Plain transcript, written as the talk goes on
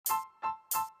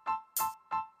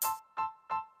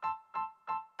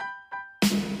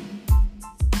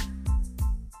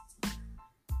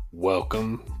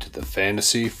Welcome to the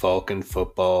Fantasy Falcon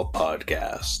Football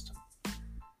Podcast.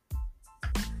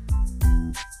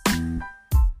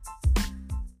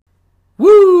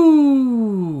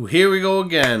 Woo! Here we go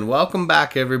again. Welcome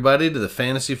back, everybody, to the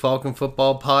Fantasy Falcon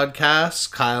Football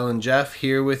Podcast. Kyle and Jeff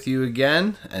here with you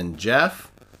again. And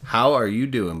Jeff, how are you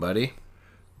doing, buddy?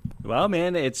 Well,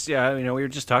 man, it's we were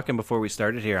just talking before we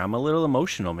started here. I'm a little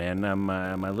emotional, man.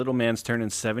 My little man's turning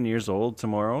 7 years old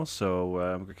tomorrow,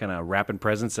 so we're kind of wrapping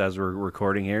presents as we're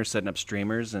recording here, setting up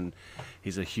streamers, and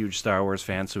he's a huge Star Wars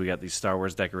fan, so we got these Star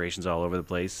Wars decorations all over the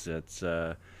place. It's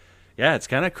it's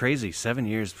kind of crazy. 7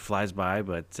 years flies by,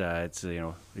 but it's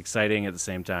exciting at the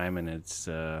same time, and it's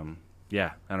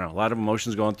I don't know, a lot of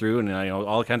emotions going through, and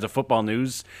all kinds of football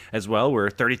news as well. We're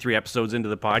 33 episodes into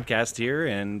the podcast here,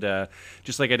 and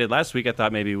just like I did last week, I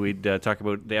thought maybe we'd talk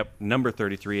about the number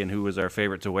 33 and who was our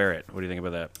favorite to wear it. What do you think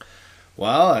about that?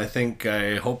 Well,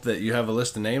 I hope that you have a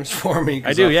list of names for me.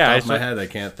 I do, off yeah. the top of my head, I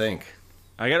can't think.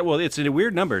 It's a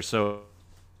weird number, so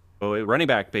running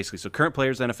back, basically. So current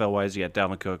players NFL-wise, you got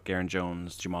Dalvin Cook, Aaron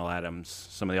Jones, Jamal Adams,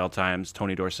 some of the all-times,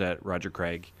 Tony Dorsett, Roger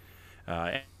Craig.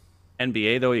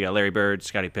 NBA, though, you got Larry Bird,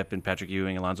 Scottie Pippen, Patrick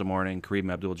Ewing, Alonzo Mourning,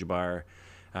 Kareem Abdul-Jabbar.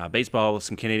 Baseball with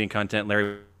some Canadian content,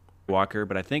 Larry Walker.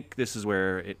 But I think this is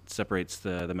where it separates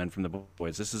the men from the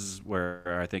boys. This is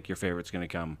where I think your favorite's going to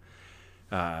come.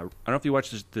 I don't know if you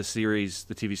watched the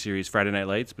TV series Friday Night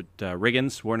Lights, but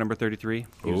Riggins wore number 33.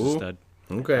 He was a stud.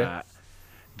 Okay.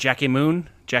 Jackie Moon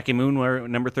wore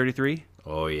number 33.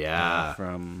 Oh, yeah.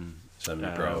 From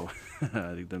Semi-Pro.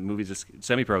 The movie's just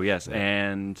Semi-Pro, yes. Yeah.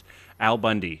 And Al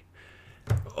Bundy.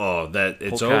 Oh,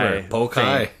 it's over.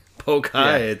 Pokai.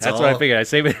 Yeah, that's what I figured. I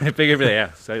figured for that.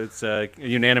 Yeah, so it's a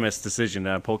unanimous decision.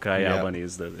 Pokai Al Bundy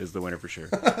is the winner for sure.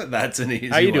 That's an easy.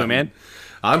 How you doing, man?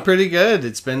 I'm pretty good.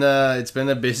 It's been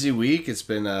a busy week. It's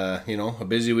been a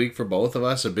busy week for both of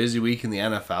us. A busy week in the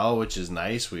NFL, which is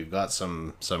nice. We've got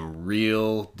some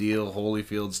real deal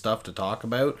Holyfield stuff to talk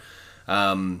about.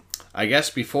 I guess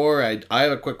before I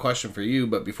have a quick question for you,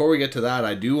 but before we get to that,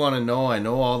 I do want to know, I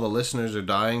know all the listeners are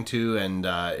dying to, and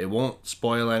it won't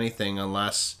spoil anything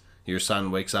unless your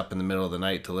son wakes up in the middle of the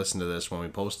night to listen to this when we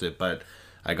post it, but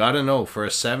I got to know, for a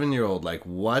 7-year-old, like,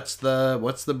 what's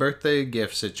the birthday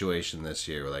gift situation this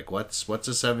year? Like, what's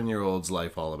a 7-year-old's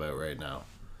life all about right now?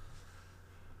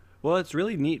 Well, it's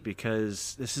really neat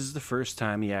because this is the first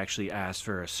time he actually asked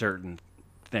for a certain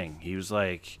thing. He was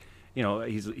like,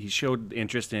 he showed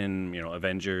interest in,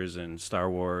 Avengers and Star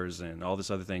Wars and all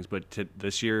this other things. But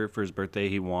this year for his birthday,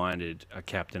 he wanted a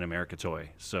Captain America toy.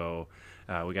 So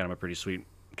we got him a pretty sweet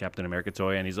Captain America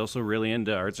toy. And he's also really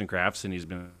into arts and crafts. And he's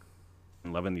been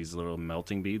loving these little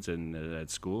melting beads at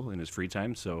school in his free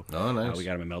time. So nice. We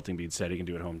got him a melting bead set. He can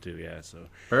do at home too. Yeah. So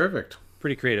perfect.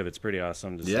 Pretty creative. It's pretty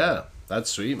awesome. That's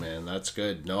sweet, man. That's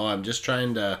good. No, I'm just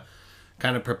trying to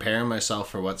kind of preparing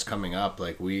myself for what's coming up.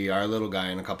 Like our little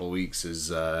guy in a couple of weeks is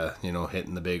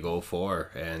hitting the big 04,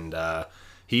 and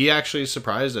he actually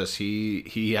surprised us.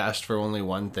 He asked for only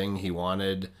one thing. He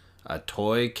wanted a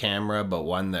toy camera, but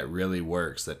one that really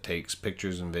works, that takes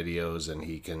pictures and videos, and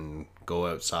he can go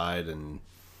outside and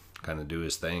kind of do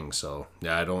his thing. So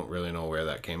yeah, I don't really know where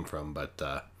that came from, but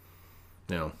I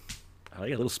like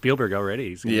a little Spielberg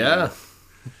already.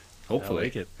 Hopefully. I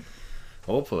like it.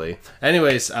 Hopefully.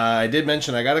 Anyways, I did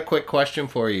mention I got a quick question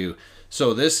for you.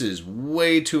 So this is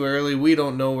way too early. We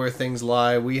don't know where things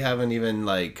lie. We haven't even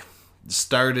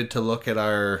started to look at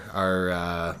our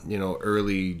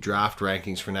early draft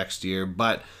rankings for next year.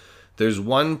 But there's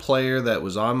one player that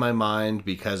was on my mind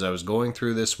because I was going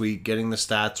through this week, getting the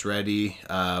stats ready.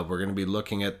 We're going to be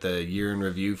looking at the year in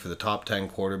review for the top 10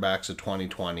 quarterbacks of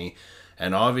 2020.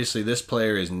 And obviously this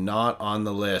player is not on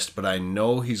the list, but I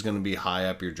know he's going to be high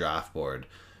up your draft board.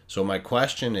 So my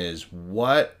question is,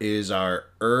 what is our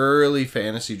early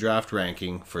fantasy draft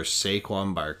ranking for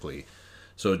Saquon Barkley?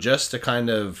 So just to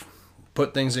kind of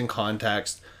put things in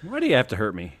context. Why do you have to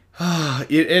hurt me?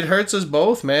 It hurts us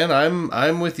both, man.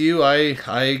 I'm with you.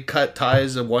 I cut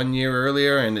ties 1 year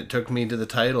earlier, and it took me to the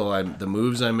title. The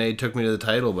moves I made took me to the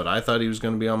title, but I thought he was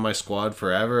going to be on my squad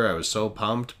forever. I was so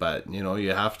pumped, but you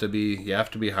have to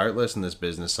be heartless in this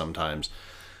business sometimes.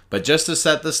 But just to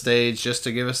set the stage, just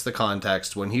to give us the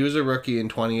context, when he was a rookie in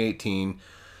 2018.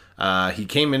 He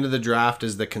came into the draft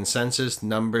as the consensus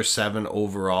number 7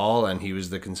 overall, and he was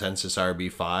the consensus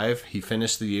RB5. He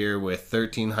finished the year with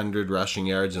 1,300 rushing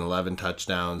yards and 11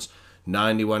 touchdowns,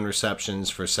 91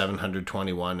 receptions for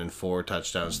 721 and 4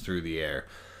 touchdowns through the air.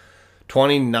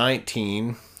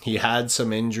 2019, he had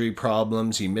some injury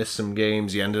problems. He missed some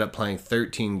games. He ended up playing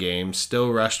 13 games,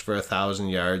 still rushed for 1,000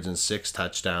 yards and 6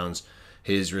 touchdowns.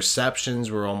 His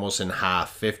receptions were almost in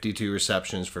half, 52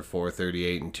 receptions for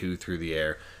 438 and 2 through the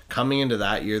air. Coming into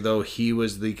that year, though, he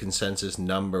was the consensus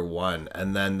number one.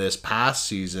 And then this past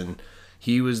season,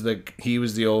 he was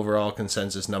the overall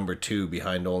consensus number two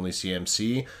behind only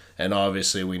CMC. And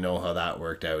obviously, we know how that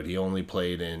worked out. He only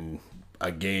played in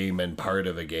a game and part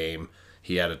of a game.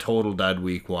 He had a total dud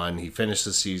week one. He finished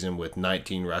the season with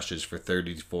 19 rushes for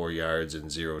 34 yards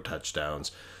and 0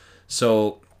 touchdowns.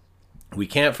 So we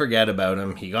can't forget about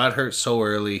him. He got hurt so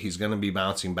early. He's going to be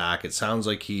bouncing back. It sounds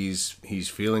like he's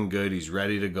feeling good. He's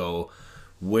ready to go.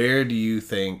 Where do you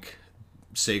think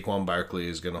Saquon Barkley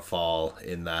is going to fall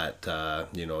in that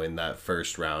in that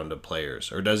first round of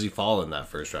players, or does he fall in that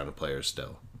first round of players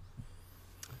still?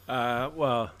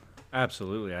 Well,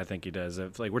 absolutely. I think he does.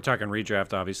 If, like, we're talking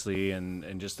redraft, obviously,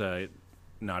 and just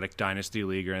not a dynasty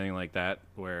league or anything like that,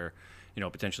 where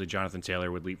potentially Jonathan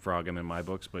Taylor would leapfrog him in my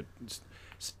books, but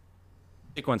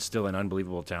Saquon's still an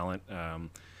unbelievable talent.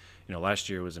 Last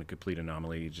year was a complete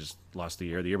anomaly. He just lost the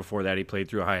year. The year before that, he played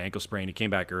through a high ankle sprain. He came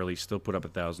back early, still put up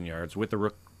 1,000 yards with the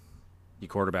rookie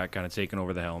quarterback kind of taking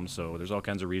over the helm. So there's all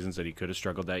kinds of reasons that he could have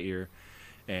struggled that year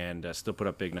and still put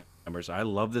up big numbers. I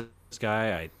love this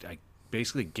guy. I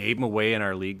basically gave him away in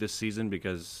our league this season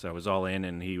because I was all in,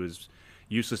 and he was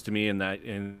useless to me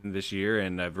in this year,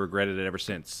 and I've regretted it ever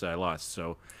since I lost.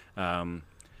 So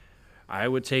I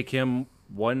would take him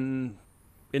one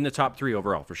in the top 3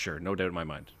 overall for sure, no doubt in my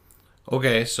mind.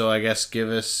 Okay, so I guess give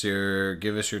us your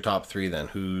top 3 then.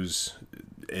 Who's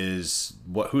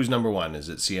number 1? Is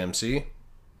it CMC?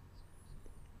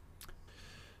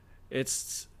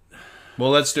 Well,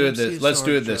 let's do it this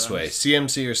way.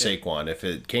 CMC or Saquon. If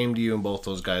it came to you and both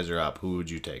those guys are up, who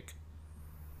would you take?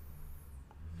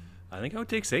 I think I would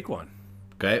take Saquon.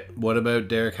 Okay. What about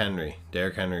Derrick Henry?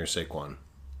 Derrick Henry or Saquon?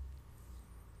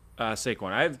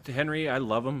 Saquon. I have Henry. I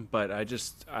love him, but I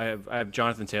have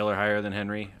Jonathan Taylor higher than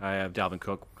Henry. I have Dalvin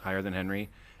Cook higher than Henry,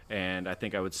 and I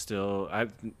think I would still. I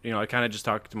kind of just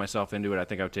talked myself into it. I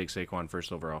think I would take Saquon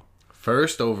first overall.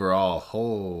 First overall.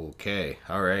 Okay.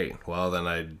 All right. Well, then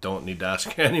I don't need to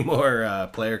ask you any more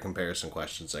player comparison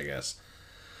questions, I guess.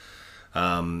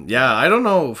 I don't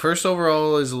know. First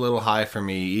overall is a little high for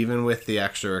me, even with the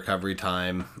extra recovery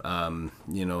time.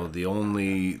 The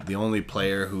only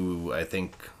player who I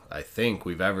think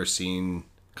we've ever seen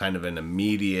kind of an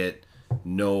immediate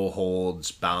no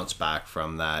holds bounce back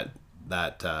from that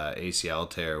ACL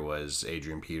tear was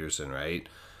Adrian Peterson, right?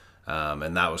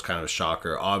 And that was kind of a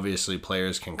shocker. Obviously,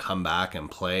 players can come back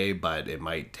and play, but it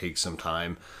might take some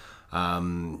time. I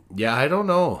don't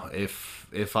know.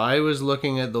 If I was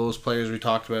looking at those players we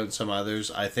talked about and some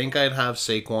others, I think I'd have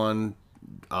Saquon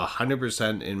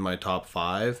 100% in my top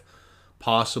 5,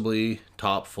 possibly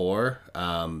top 4.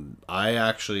 I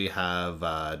actually have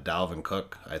Dalvin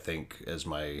Cook, I think, as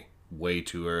my way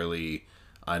too early,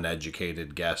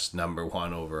 uneducated guess, number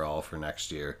 1 overall for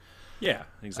next year. Yeah,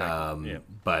 exactly.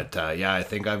 But I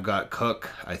think I've got Cook.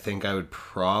 I think I would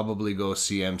probably go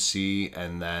CMC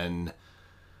and then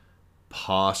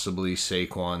possibly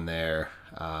Saquon there.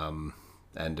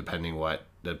 And depending what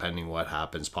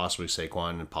happens, possibly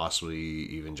Saquon and possibly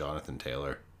even Jonathan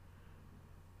Taylor.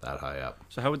 That high up.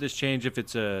 So how would this change if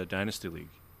it's a dynasty league?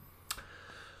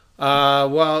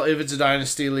 Well, if it's a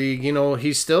dynasty league,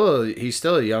 he's still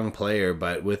a young player,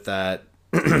 but with that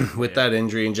that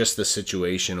injury and just the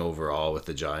situation overall with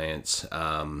the Giants,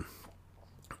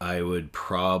 I'd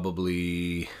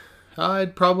probably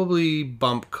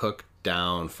bump Cook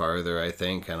down farther, I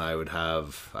think, and I'd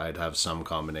have some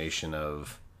combination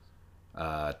of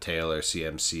Taylor,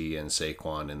 CMC, and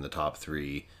Saquon in the top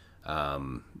 3,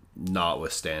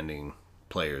 notwithstanding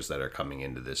players that are coming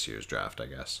into this year's draft, I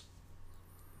guess.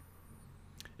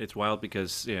 It's wild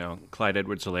because Clyde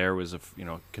Edwards-Helaire was a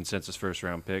consensus first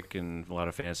round pick in a lot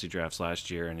of fantasy drafts last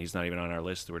year, and he's not even on our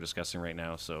list that we're discussing right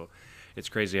now. So it's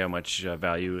crazy how much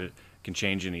value it can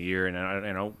change in a year. And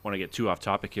I don't want to get too off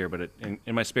topic here, but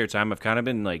in my spare time, I've kind of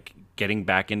been like getting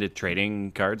back into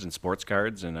trading cards and sports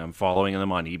cards, and I'm following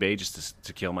them on eBay just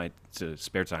to kill my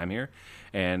spare time here.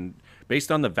 And based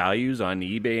on the values on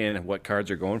eBay and what cards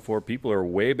are going for, people are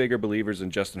way bigger believers in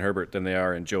Justin Herbert than they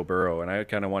are in Joe Burrow. And I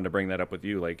kind of wanted to bring that up with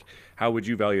you. Like, how would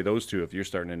you value those two if you're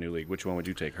starting a new league? Which one would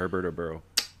you take, Herbert or Burrow?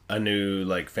 A new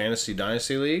fantasy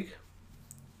dynasty league?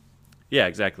 Yeah,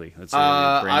 exactly. That's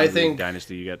I think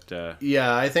dynasty. You got.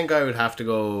 I think I would have to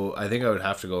go. I think I would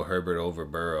have to go Herbert over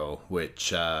Burrow,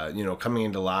 which coming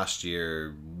into last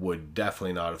year would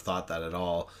definitely not have thought that at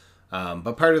all.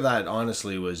 But part of that,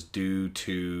 honestly, was due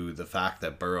to the fact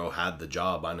that Burrow had the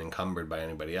job unencumbered by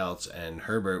anybody else, and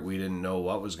Herbert, we didn't know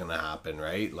what was going to happen,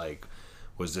 right? Like,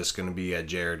 Was this going to be a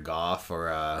Jared Goff or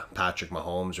a Patrick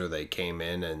Mahomes where they came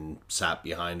in and sat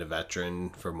behind a veteran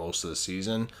for most of the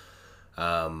season?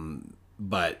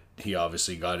 But he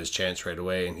obviously got his chance right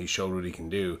away, and he showed what he can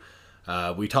do.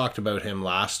 We talked about him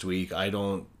last week. I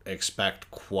don't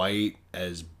expect quite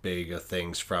as big of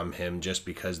things from him just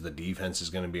because the defense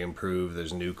is going to be improved.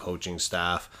 There's new coaching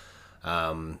staff.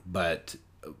 But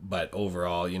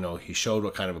overall, he showed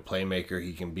what kind of a playmaker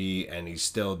he can be, and he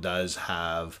still does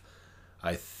have,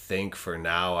 I think for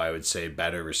now, I would say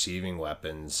better receiving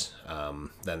weapons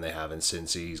than they have in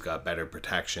Cincy. He's got better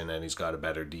protection, and he's got a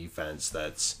better defense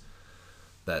that's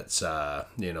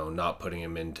not putting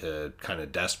him into kind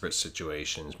of desperate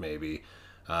situations maybe.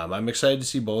 I'm excited to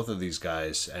see both of these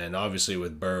guys, and obviously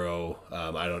with Burrow,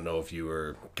 I don't know if you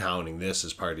were counting this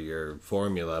as part of your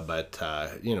formula, but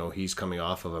he's coming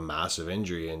off of a massive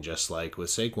injury, and just like with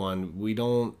Saquon, we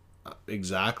don't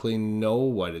exactly know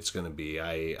what it's going to be.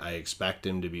 I expect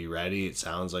him to be ready. It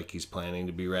sounds like he's planning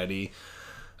to be ready.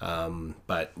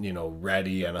 But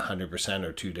ready and 100%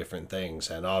 are two different things.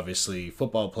 And obviously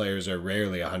football players are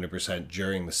rarely 100%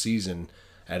 during the season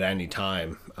at any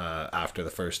time after the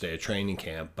first day of training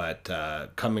camp. But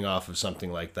coming off of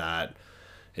something like that,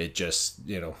 it just,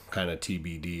 kind of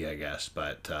TBD, I guess.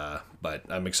 But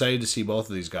I'm excited to see both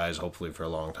of these guys, hopefully for a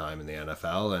long time in the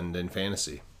NFL and in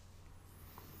fantasy.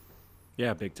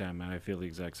 Yeah, big time, man. I feel the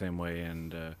exact same way.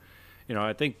 And,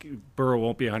 I think Burrow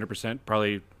won't be 100%,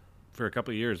 probably for a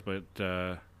couple of years, but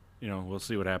we'll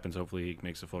see what happens. Hopefully he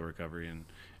makes a full recovery and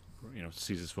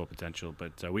sees his full potential.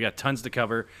 But we got tons to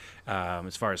cover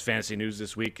as far as fantasy news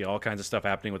this week. All kinds of stuff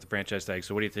happening with the franchise tag.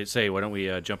 So what do you say? Why don't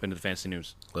we jump into the fantasy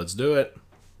news? Let's do it.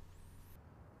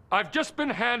 I've just been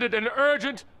handed an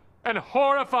urgent and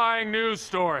horrifying news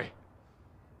story,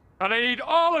 and I need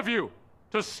all of you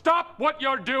to stop what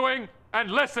you're doing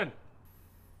and listen.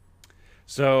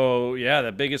 So, yeah,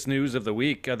 the biggest news of the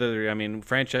week,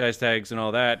 franchise tags and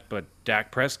all that, but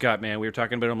Dak Prescott, man, we were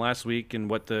talking about him last week and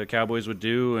what the Cowboys would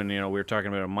do, and, we were talking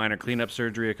about a minor cleanup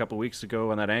surgery a couple weeks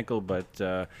ago on that ankle,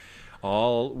 but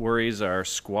all worries are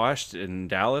squashed in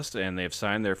Dallas, and they've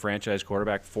signed their franchise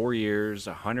quarterback 4 years,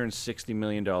 $160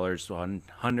 million,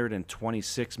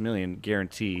 $126 million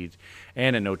guaranteed,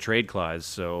 and a no-trade clause.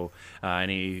 So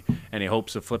any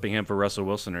hopes of flipping him for Russell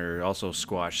Wilson are also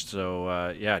squashed.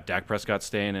 So, Dak Prescott's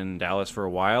staying in Dallas for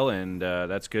a while, and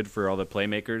that's good for all the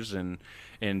playmakers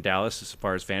in Dallas as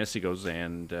far as fantasy goes.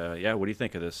 And, what do you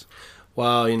think of this?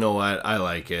 Well, you know what? I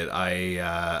like it.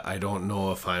 I don't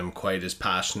know if I'm quite as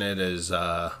passionate as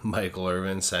Michael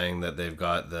Irvin saying that they've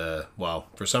got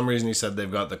for some reason he said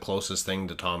they've got the closest thing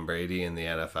to Tom Brady in the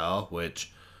NFL,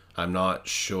 which I'm not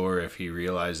sure if he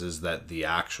realizes that the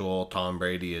actual Tom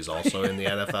Brady is also in the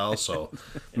NFL. So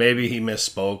maybe he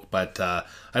misspoke, but I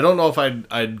don't know if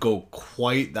I'd go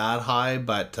quite that high,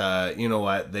 but you know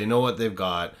what? They know what they've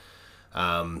got.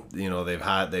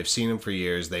 They've seen him for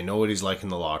years. They know what he's like in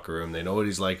the locker room. They know what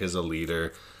he's like as a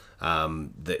leader.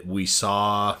 That we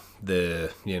saw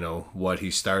what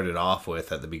he started off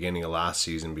with at the beginning of last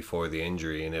season before the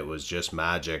injury, and it was just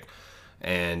magic.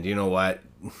 And you know what?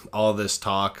 All this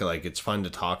talk, like, it's fun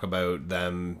to talk about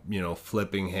them,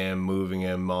 flipping him,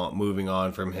 moving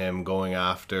on from him, going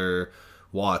after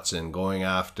Watson, going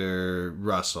after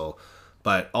Russell.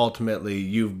 But ultimately,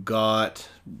 you've got,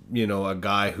 a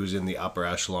guy who's in the upper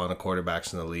echelon of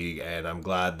quarterbacks in the league, and I'm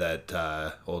glad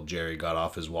that old Jerry got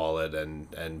off his wallet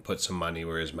and put some money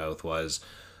where his mouth was.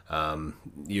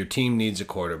 Your team needs a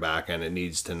quarterback, and it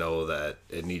needs to know that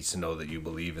you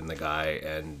believe in the guy,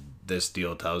 and this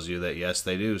deal tells you that yes,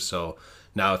 they do. So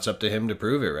now it's up to him to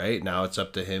prove it, right? Now it's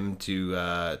up to him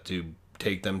to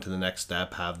take them to the next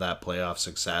step, have that playoff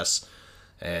success,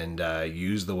 and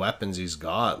use the weapons he's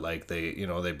got. Like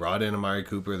they brought in Amari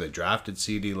Cooper, they drafted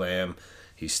CeeDee Lamb,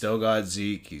 he's still got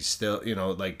Zeke, he's still,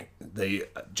 they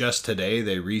just today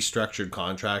they restructured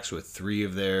contracts with 3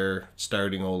 of their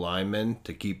starting O-linemen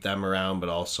to keep them around, but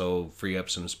also free up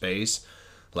some space.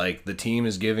 Like, the team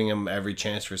is giving him every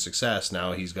chance for success.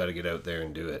 Now he's got to get out there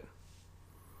and do it.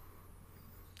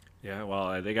 Yeah,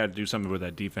 well, they got to do something with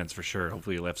that defense for sure.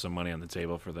 Hopefully you left some money on the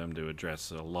table for them to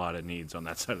address a lot of needs on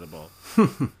that side of the ball.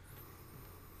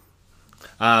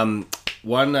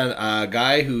 One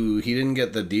guy who he didn't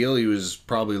get the deal he was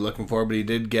probably looking for, but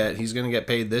he's going to get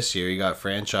paid this year. He got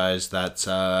franchised. That's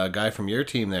a guy from your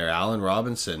team there, Allen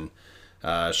Robinson.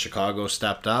 Chicago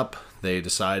stepped up. They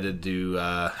decided to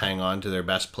hang on to their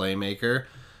best playmaker.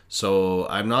 So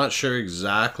I'm not sure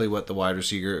exactly what the wide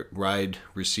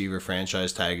receiver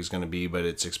franchise tag is going to be, but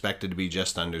it's expected to be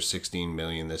just under $16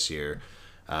 million this year.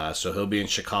 So he'll be in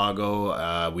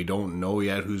Chicago. We don't know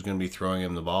yet who's going to be throwing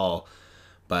him the ball.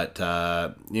 But,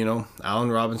 Allen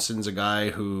Robinson's a guy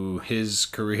who his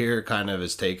career kind of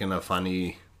has taken a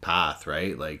funny path,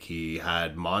 right? Like, he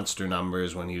had monster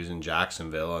numbers when he was in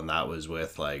Jacksonville, and that was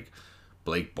with, like,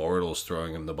 Blake Bortles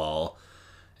throwing him the ball.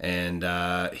 And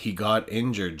he got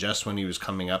injured just when he was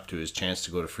coming up to his chance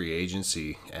to go to free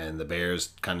agency. And the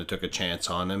Bears kind of took a chance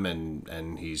on him,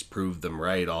 and he's proved them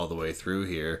right all the way through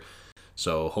here.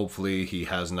 So hopefully he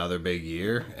has another big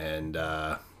year and,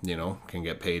 can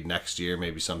get paid next year,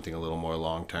 maybe something a little more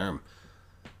long term.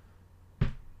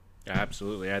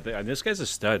 Absolutely. This guy's a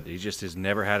stud. He just has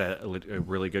never had a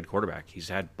really good quarterback. He's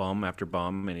had bum after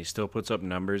bum, and he still puts up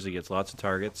numbers. He gets lots of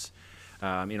targets.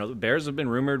 The Bears have been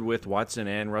rumored with Watson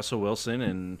and Russell Wilson,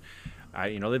 and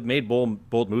they've made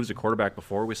bold moves at quarterback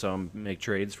before. We saw them make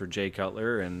trades for Jay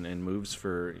Cutler and moves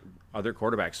for other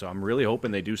quarterbacks. So I'm really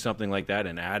hoping they do something like that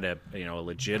and add a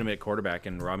legitimate quarterback,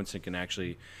 and Robinson can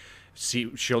actually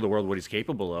show the world what he's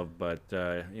capable of. But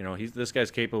this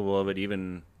guy's capable of it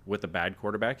even with a bad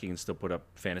quarterback. He can still put up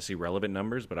fantasy relevant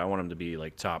numbers, but I want him to be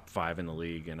like top 5 in the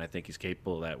league, and I think he's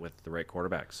capable of that with the right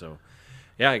quarterback. So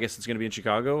yeah, I guess it's going to be in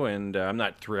Chicago, and I'm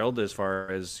not thrilled as far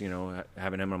as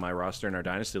having him on my roster in our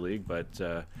dynasty league,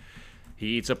 but he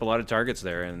eats up a lot of targets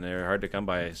there, and they're hard to come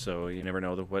by. So you never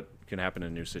know what can happen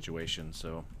in a new situation.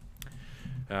 So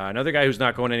another guy who's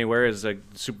not going anywhere is a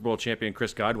Super Bowl champion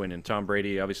Chris Godwin, and Tom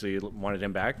Brady obviously wanted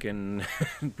him back, and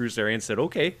Bruce Arians said,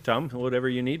 "Okay, Tom, whatever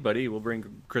you need, buddy, we'll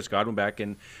bring Chris Godwin back."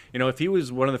 And if he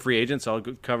was one of the free agents, I'll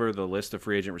cover the list of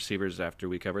free agent receivers after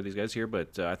we cover these guys here.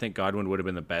 But I think Godwin would have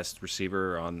been the best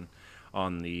receiver on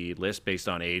the list based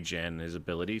on age and his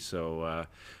ability. So,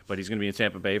 but he's going to be in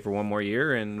Tampa Bay for one more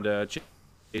year and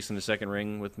chasing the second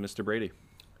ring with Mr. Brady.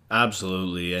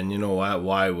 Absolutely, and you know what?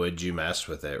 Why would you mess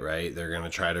with it, right? They're going to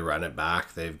try to run it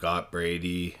back. They've got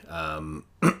Brady. I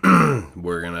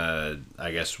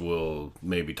guess we'll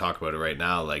maybe talk about it right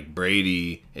now. Like,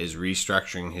 Brady is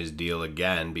restructuring his deal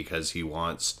again because he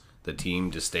wants the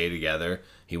team to stay together.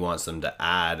 He wants them to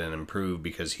add and improve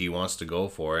because he wants to go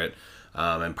for it.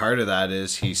 And part of that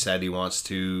is he said he wants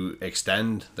to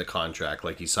extend the contract.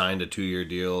 Like, he signed a 2-year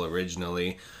deal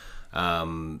originally.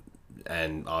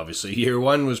 And obviously year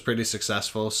 1 was pretty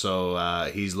successful, so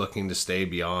he's looking to stay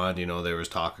beyond. There was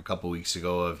talk a couple weeks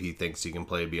ago of he thinks he can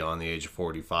play beyond the age of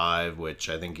 45, which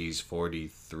I think he's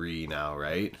 43 now,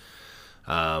 right?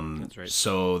 That's right.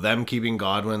 So them keeping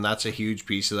Godwin, that's a huge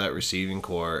piece of that receiving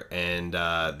core. And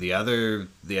the other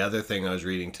thing I was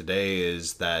reading today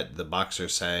is that the Bucs are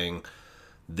saying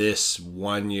this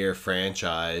 1-year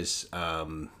franchise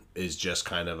is just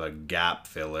kind of a gap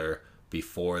filler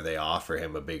before they offer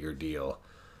him a bigger deal.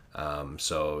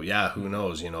 So yeah, who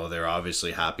knows? They're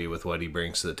obviously happy with what he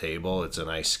brings to the table. It's a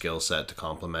nice skill set to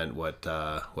complement what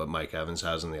Mike Evans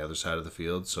has on the other side of the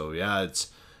field. So yeah,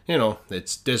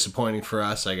 it's disappointing for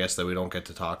us, I guess, that we don't get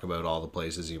to talk about all the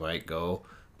places he might go,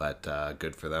 but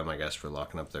good for them, I guess, for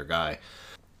locking up their guy.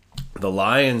 The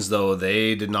Lions, though,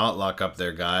 they did not lock up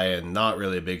their guy, and not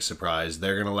really a big surprise.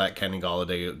 They're going to let Kenny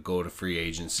Golladay go to free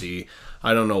agency.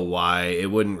 I don't know why.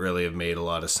 It wouldn't really have made a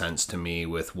lot of sense to me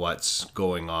with what's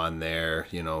going on there.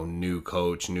 New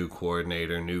coach, new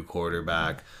coordinator, new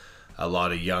quarterback, a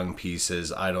lot of young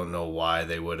pieces. I don't know why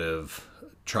they would have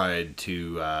tried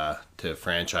to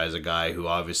franchise a guy who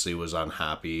obviously was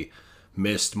unhappy,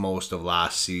 missed most of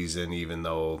last season, even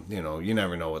though, you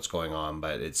never know what's going on,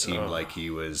 but it seemed like he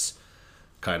was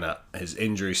his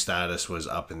injury status was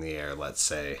up in the air, let's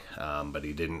say, but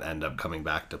he didn't end up coming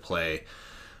back to play.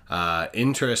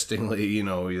 Interestingly,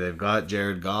 they've got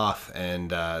Jared Goff,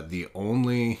 and the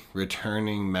only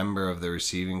returning member of the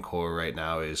receiving corps right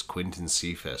now is Quinton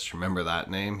Cephas. Remember that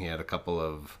name? He had a couple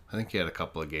of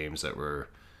games that were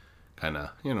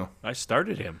I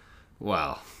started him.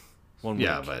 Wow. 1 week.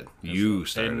 Yeah, but you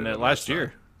started him last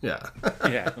year. Yeah.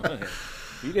 Yeah.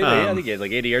 He did. He had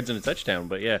like 80 yards and a touchdown,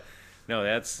 but yeah. No,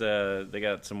 that's they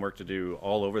got some work to do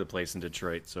all over the place in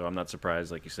Detroit, so I'm not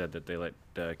surprised, like you said, that they let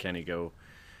Kenny go.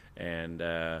 And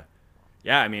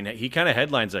he kind of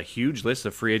headlines a huge list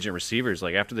of free agent receivers.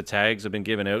 Like, after the tags have been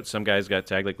given out, some guys got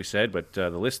tagged, like we said, but the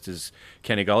list is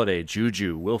Kenny Golladay,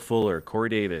 Juju, Will Fuller, Corey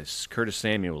Davis, Curtis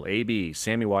Samuel, AB,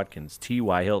 Sammy Watkins,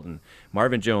 T.Y. Hilton,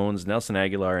 Marvin Jones, Nelson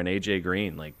Aguilar, and A.J.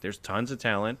 Green. Like, there's tons of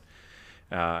talent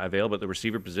available at the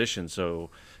receiver position. So,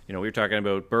 we were talking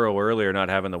about Burrow earlier not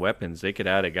having the weapons. They could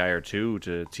add a guy or two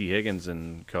to T. Higgins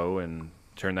and co. and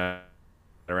turn that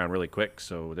around really quick.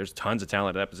 So there's tons of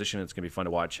talent at that position. It's going to be fun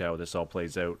to watch how this all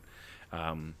plays out.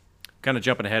 Kind of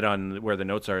jumping ahead on where the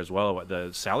notes are as well.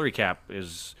 The salary cap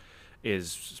is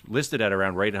listed at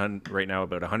around right now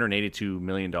about $182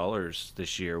 million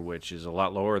this year, which is a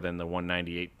lot lower than the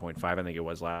 198.5 I think it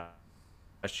was last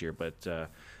year. But the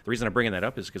reason I'm bringing that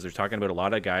up is because they're talking about a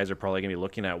lot of guys are probably going to be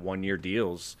looking at 1-year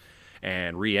deals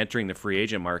and re-entering the free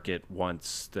agent market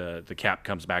once the cap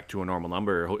comes back to a normal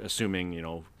number, assuming, you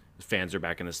know, fans are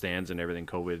back in the stands and everything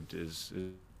COVID is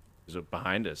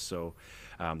behind us. So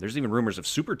there's even rumors of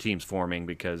super teams forming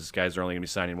because guys are only going to be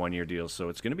signing 1-year deals. So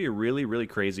it's going to be a really, really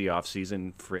crazy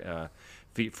offseason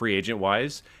free agent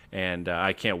wise. And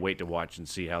I can't wait to watch and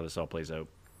see how this all plays out.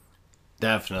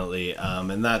 Definitely,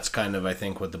 and that's kind of, I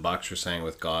think, what the Bucs were saying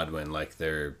with Godwin. Like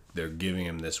they're giving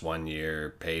him this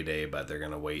 1-year payday, but they're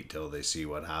gonna wait till they see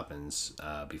what happens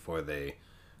before they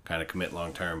kind of commit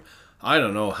long term. I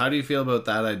don't know. How do you feel about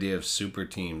that idea of super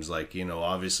teams? Like, you know,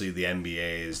 obviously the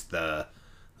NBA is the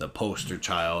poster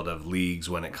child of leagues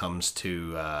when it comes to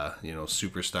you know,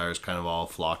 superstars kind of all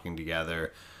flocking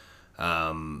together.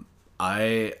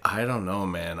 I don't know,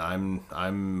 man.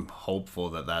 I'm hopeful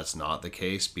that that's not the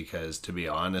case because, to be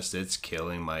honest, it's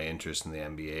killing my interest in the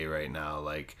NBA right now.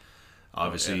 Like,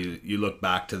 obviously, you look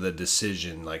back to the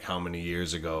decision, like how many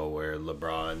years ago, where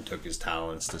LeBron took his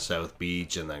talents to South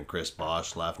Beach, and then Chris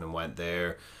Bosh left and went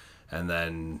there, and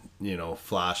then, you know,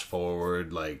 flash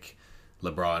forward, like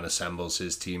LeBron assembles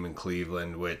his team in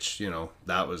Cleveland, which, you know,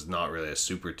 that was not really a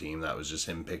super team. That was just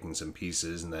him picking some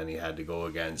pieces, and then he had to go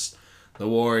against the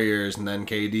Warriors, and then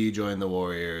KD joined the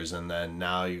Warriors, and then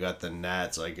now you got the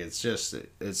Nets. Like,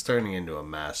 it's turning into a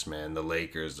mess, man. The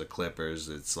Lakers, the Clippers,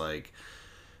 it's like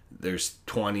there's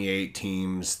 28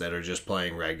 teams that are just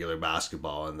playing regular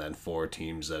basketball, and then 4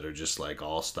 teams that are just like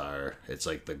all-star. It's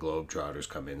like the Globetrotters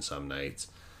come in some nights.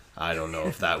 I don't know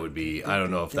if that would be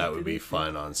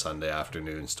fun on Sunday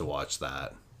afternoons to watch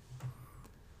that.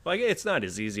 Well, it's not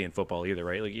as easy in football either,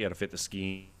 right? Like, you got to fit the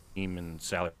scheme and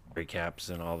salary caps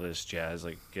and all this jazz.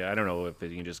 Like, I don't know if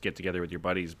you can just get together with your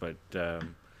buddies, but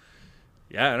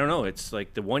yeah, I don't know. It's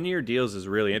like the 1-year deals is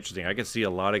really interesting. I can see a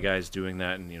lot of guys doing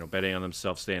that and, you know, betting on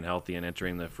themselves staying healthy and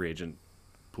entering the free agent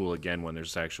pool again when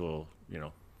there's actual, you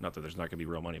know, not that there's not going to be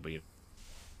real money, but you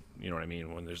know what I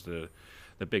mean? When there's the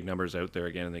big numbers out there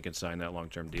again and they can sign that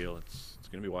long-term deal, it's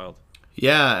going to be wild.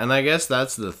 Yeah, and I guess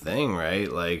that's the thing, right?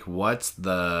 Like, what's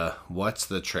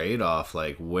the trade-off?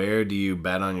 Like, where do you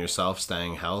bet on yourself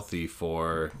staying healthy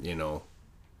for, you know,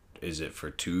 is it for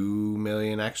 $2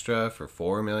 million extra, for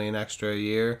 $4 million extra a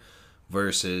year,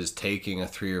 versus taking a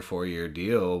 3 or 4 year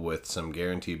deal with some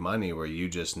guaranteed money where you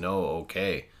just know,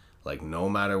 okay, like, no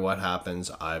matter what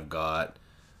happens, I've got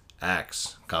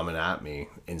X coming at me,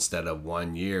 instead of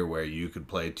 1 year where you could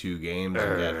play 2 games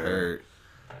and get hurt.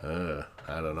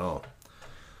 I don't know.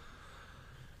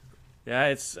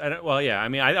 Yeah, I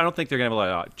mean, I don't think they're going to have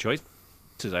a lot of choices.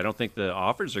 I don't think the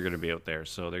offers are going to be out there.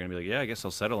 So they're going to be like, yeah, I guess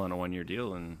I'll settle on a 1-year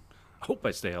deal and hope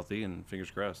I stay healthy, and fingers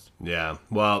crossed. Yeah.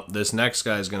 Well, this next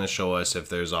guy is going to show us if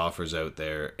there's offers out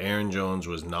there. Aaron Jones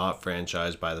was not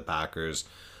franchised by the Packers.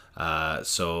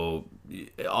 So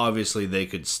obviously they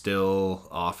could still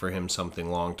offer him something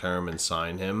long-term and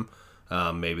sign him.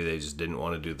 Maybe they just didn't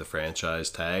want to do the franchise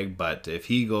tag. But if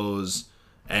he goes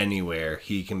anywhere,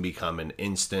 he can become an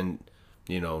instant,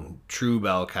 you know, true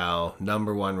bell cow,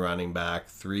 number 1 running back,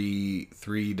 three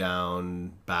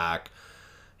down back.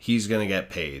 He's gonna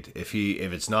get paid. If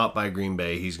it's not by Green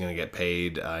Bay, he's gonna get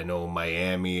paid. I know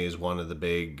Miami is one of the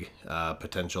big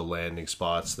potential landing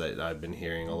spots that I've been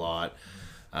hearing a lot.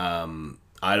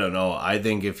 I don't know. I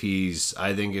think if he's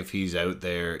out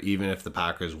there, even if the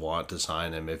Packers want to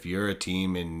sign him, if you're a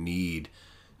team in need,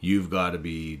 you've got to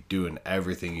be doing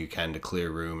everything you can to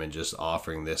clear room and just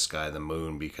offering this guy the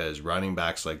moon, because running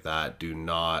backs like that do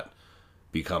not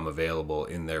become available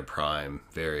in their prime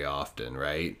very often,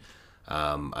 right?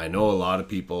 I know a lot of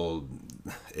people,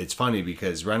 it's funny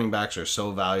because running backs are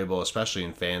so valuable, especially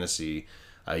in fantasy.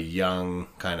 A young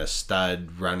kind of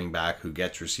stud running back who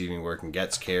gets receiving work and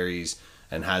gets carries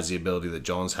and has the ability that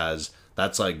Jones has,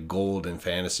 that's like gold in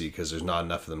fantasy because there's not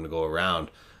enough of them to go around.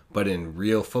 But in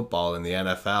real football, in the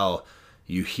NFL,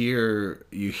 you hear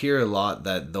a lot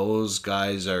that those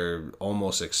guys are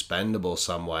almost expendable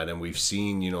somewhat, and we've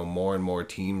seen, you know, more and more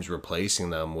teams replacing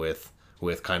them with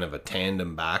kind of a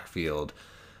tandem backfield.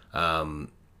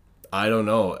 I don't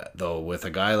know, though, with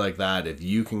a guy like that, if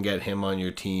you can get him on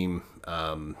your team,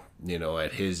 you know,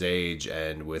 at his age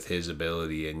and with his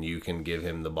ability, and you can give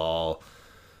him the ball,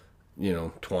 you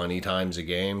know, 20 times a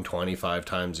game, 25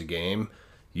 times a game,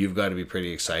 you've got to be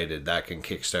pretty excited. That can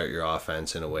kickstart your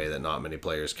offense in a way that not many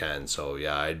players can. So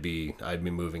yeah, I'd be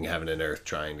moving heaven and earth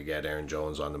trying to get Aaron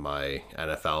Jones onto my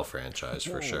NFL franchise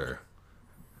for sure.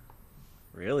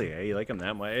 Really? You like him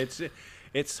that much?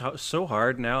 It's so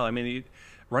hard now. I mean,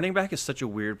 running back is such a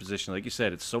weird position. Like you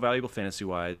said, it's so valuable fantasy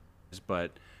wise,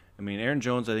 but I mean, Aaron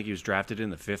Jones, I think he was drafted in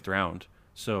the 5th round.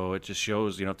 So it just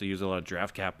shows you don't have to use a lot of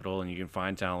draft capital, and you can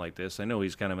find talent like this. I know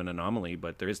he's kind of an anomaly,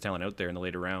 but there is talent out there in the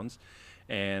later rounds.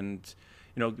 And,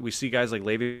 we see guys like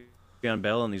Le'Veon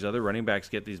Bell and these other running backs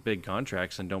get these big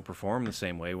contracts and don't perform the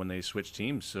same way when they switch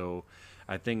teams. So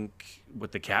I think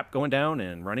with the cap going down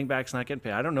and running backs not getting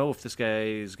paid, I don't know if this guy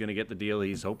is going to get the deal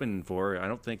he's hoping for. I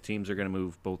don't think teams are going to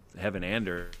move both heaven and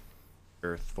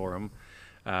earth for him.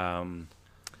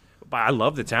 But I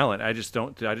love the talent. I just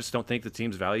don't think the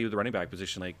teams value the running back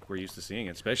position like we're used to seeing,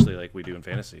 especially like we do in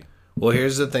fantasy. Well,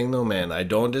 here's the thing, though, man. I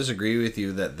don't disagree with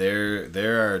you that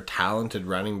there are talented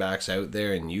running backs out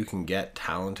there, and you can get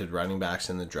talented running backs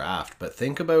in the draft. But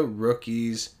think about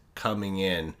rookies coming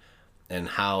in and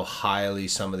how highly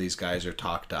some of these guys are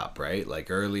talked up, right?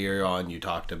 Like earlier on, you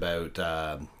talked about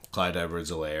Clyde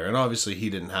Edwards-Helaire, and obviously he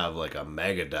didn't have like a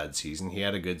mega dud season. He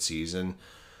had a good season.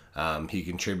 He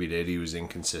contributed. He was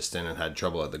inconsistent and had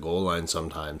trouble at the goal line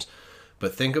sometimes.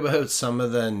 But think about some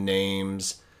of the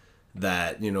names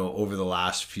that, over the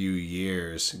last few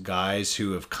years, guys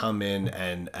who have come in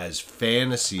and as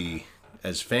fantasy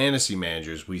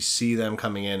managers, we see them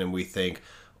coming in and we think,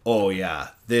 oh yeah,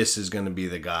 this is going to be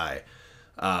the guy.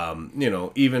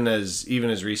 Even as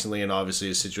recently, and obviously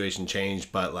his situation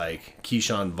changed, but like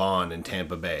Keyshawn Vaughn in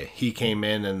Tampa Bay, he came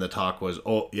in and the talk was,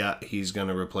 oh yeah, he's going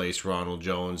to replace Ronald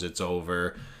Jones. It's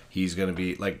over. He's going to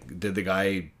be like, did the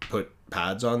guy put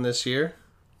pads on this year?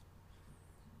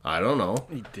 I don't know.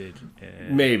 He did.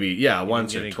 Maybe, yeah,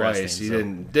 once or twice. He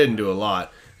didn't do a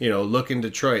lot. Look in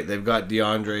Detroit, they've got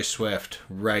DeAndre Swift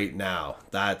right now.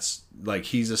 That's like,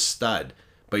 he's a stud.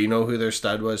 But you know who their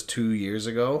stud was 2 years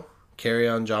ago?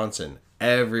 Kerryon Johnson.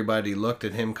 Everybody looked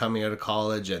at him coming out of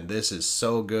college and this is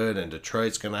so good and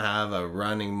Detroit's going to have a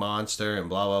running monster and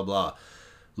blah, blah, blah.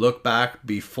 Look back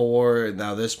before,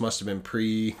 now this must have been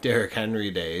pre-Derrick Henry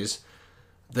days.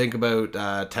 Think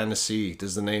about Tennessee.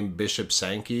 Does the name Bishop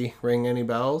Sankey ring any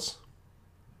bells?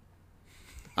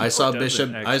 I saw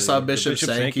Bishop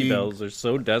Sankey bells are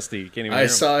so dusty. You can't even I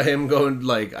saw him going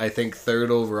I think third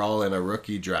overall in a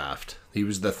rookie draft. He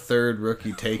was the third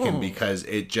rookie taken because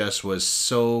it just was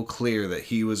so clear that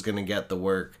he was going to get the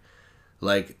work.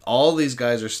 Like, all these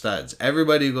guys are studs.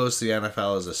 Everybody who goes to the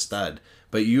NFL is a stud.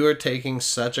 But you are taking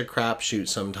such a crapshoot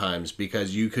sometimes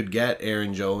because you could get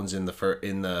Aaron Jones in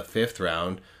the fifth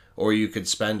round, or you could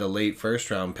spend a late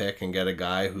first round pick and get a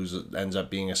guy who ends up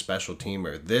being a special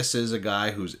teamer. This is a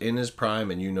guy who's in his prime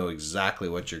and you know exactly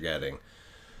what you're getting.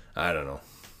 I don't know.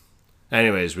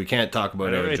 Anyways, we can't talk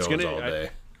about Aaron Jones all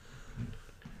day.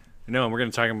 No, and we're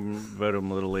going to talk about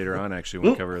him a little later on, actually,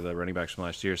 when we cover the running backs from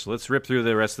last year. So let's rip through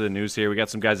the rest of the news here. We got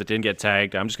some guys that didn't get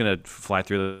tagged. I'm just going to fly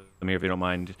through them here if you don't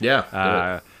mind.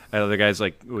 Yeah. Other guys,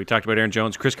 like we talked about Aaron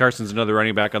Jones. Chris Carson's another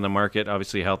running back on the market.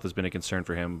 Obviously, health has been a concern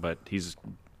for him, but he's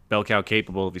bell cow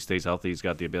capable. If he stays healthy, he's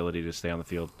got the ability to stay on the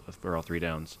field for all three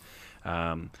downs.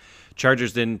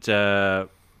 Chargers didn't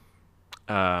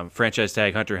franchise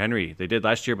tag Hunter Henry. They did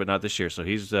last year, but not this year. So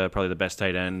he's probably the best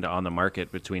tight end on the market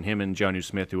between him and Jonnu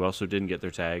Smith, who also didn't get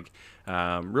their tag.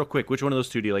 Real quick, which one of those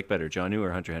two do you like better, Jonnu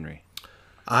or Hunter Henry?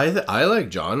 I like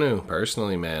Jonnu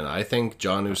personally, man. I think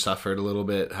Jonnu suffered a little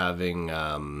bit having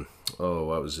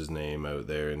what was his name out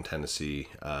there in Tennessee?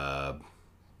 I'm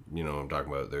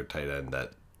talking about their tight end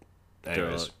that.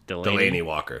 Anyways, Delaney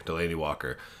Walker.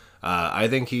 I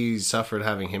think he suffered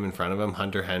having him in front of him.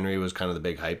 Hunter Henry was kind of the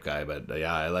big hype guy, but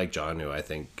yeah, I like Jonnu. I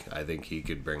think he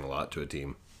could bring a lot to a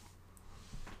team.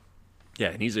 Yeah,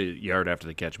 and he's a yard after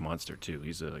the catch monster too.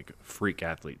 He's a freak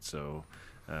athlete. So,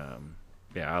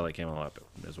 I like him a lot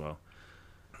as well.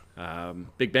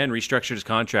 Big Ben restructured his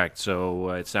contract, so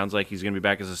it sounds like he's going to be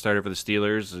back as a starter for the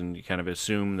Steelers, and you kind of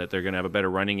assume that they're going to have a better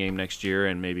running game next year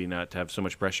and maybe not have so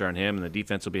much pressure on him, and the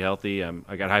defense will be healthy.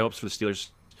 I got high hopes for the Steelers.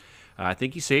 I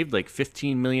think he saved like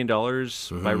 $15 million by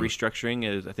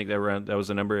restructuring. I think that was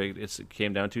the number it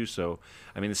came down to. So,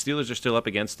 I mean, the Steelers are still up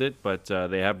against it, but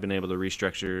they have been able to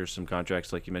restructure some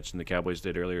contracts, like you mentioned the Cowboys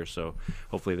did earlier. So,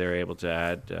 hopefully, they're able to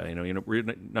add. We're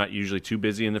not usually too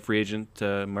busy in the free agent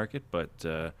market, but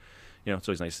it's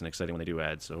always nice and exciting when they do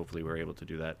add. So, hopefully, we're able to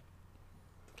do that.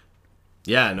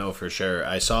 Yeah, no, for sure.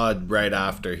 I saw it right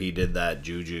after he did that.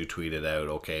 Juju tweeted out,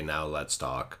 "Okay, now let's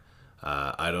talk."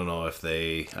 I don't know if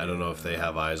they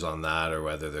have eyes on that or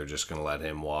whether they're just going to let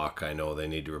him walk. I know they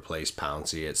need to replace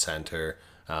Pouncey at center,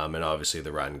 and obviously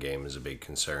the run game is a big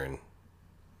concern.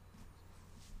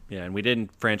 Yeah, and we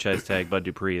didn't franchise tag Bud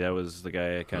Dupree. That was the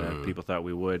guy kind of people thought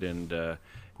we would, and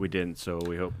we didn't. So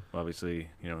we hope, obviously,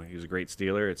 he's a great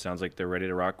Steeler. It sounds like they're ready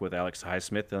to rock with Alex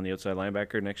Highsmith on the outside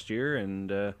linebacker next year,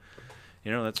 and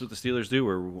that's what the Steelers do.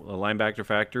 We're a linebacker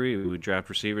factory. We draft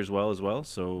receivers as well.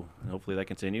 So hopefully that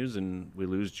continues, and we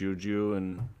lose Juju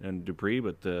and Dupree,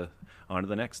 but on to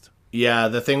the next. Yeah,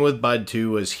 the thing with Bud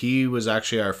too was he was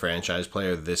actually our franchise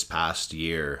player this past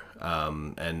year,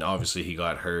 and obviously he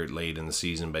got hurt late in the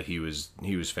season, but he was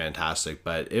fantastic.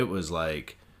 But it was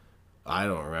like, I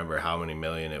don't remember how many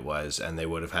million it was, and they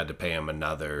would have had to pay him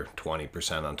another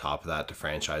 20% on top of that to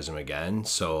franchise him again.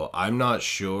 So I'm not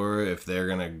sure if they're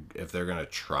gonna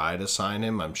try to sign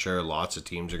him. I'm sure lots of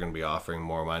teams are gonna be offering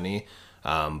more money.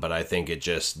 But I think it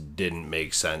just didn't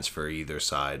make sense for either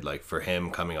side. Like for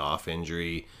him coming off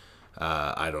injury,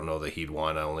 I don't know that he'd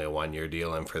want only a 1-year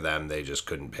deal, and for them, they just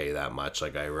couldn't pay that much.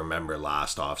 Like I remember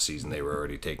last offseason, they were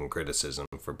already taking criticism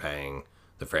for paying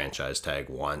the franchise tag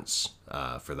once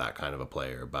for that kind of a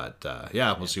player. But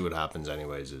we'll see what happens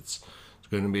anyways. It's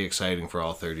going to be exciting for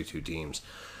all 32 teams.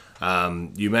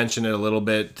 You mentioned it a little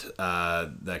bit.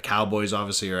 The Cowboys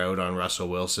obviously are out on Russell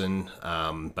Wilson,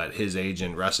 but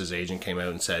Russ's agent came out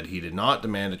and said he did not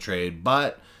demand a trade,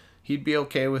 but he'd be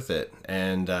okay with it.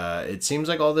 And it seems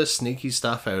like all this sneaky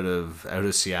stuff out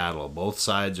of Seattle. Both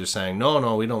sides are saying,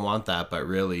 no, we don't want that. But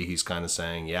really, he's kind of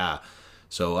saying, yeah.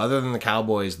 So other than the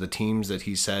Cowboys, the teams that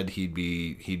he said he'd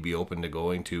be open to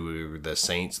going to were the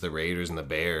Saints, the Raiders, and the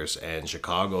Bears. And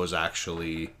Chicago's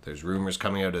actually, there's rumors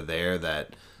coming out of there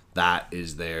that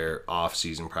is their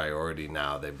off-season priority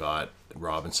now. They've got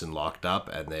Robinson locked up,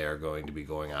 and they are going to be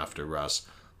going after Russ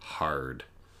hard.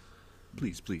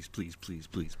 Please.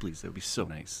 That would be so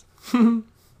nice.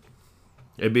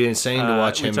 It'd be insane to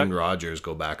watch him and Rodgers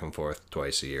go back and forth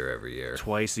twice a year every year.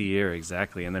 Twice a year,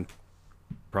 exactly. And then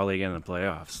probably again in the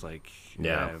playoffs.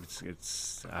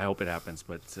 It's I hope it happens.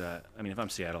 But, if I'm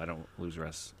Seattle, I don't lose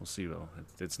Russ. We'll see, though.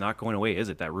 It's not going away, is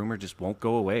it? That rumor just won't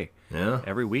go away. Yeah.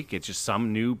 Every week, it's just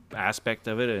some new aspect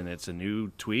of it, and it's a new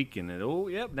tweak. And,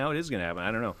 now it is going to happen.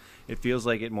 I don't know. It feels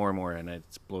like it more and more, and it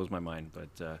blows my mind.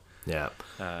 But,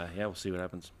 we'll see what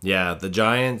happens. Yeah, the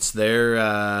Giants,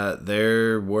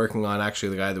 they're working on actually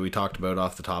the guy that we talked about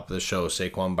off the top of the show,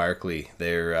 Saquon Barkley.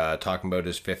 They're talking about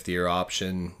his 5th-year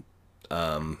option.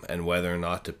 And whether or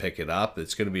not to pick it up.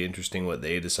 It's going to be interesting what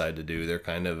they decide to do. They're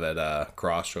kind of at a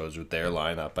crossroads with their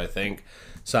lineup, I think.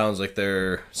 Sounds like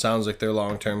they're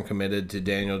long-term committed to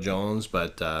Daniel Jones,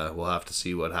 but we'll have to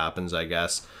see what happens, I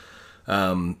guess.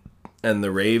 And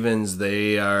the Ravens,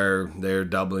 they're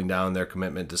doubling down their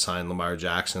commitment to sign Lamar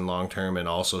Jackson long-term, and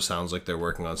also sounds like they're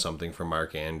working on something for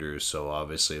Mark Andrews, so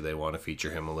obviously they want to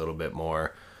feature him a little bit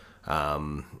more.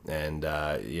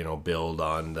 Build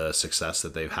on the success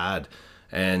that they've had.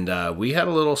 And we had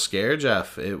a little scare,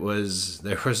 Jeff. There was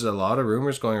a lot of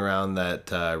rumors going around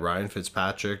that Ryan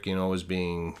Fitzpatrick, was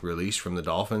being released from the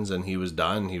Dolphins, and he was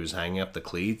done. He was hanging up the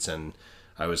cleats, and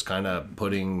I was kind of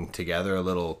putting together a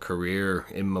little career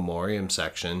in memoriam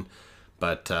section.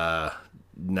 But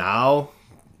now,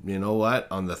 you know what?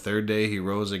 On the 3rd day, he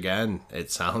rose again.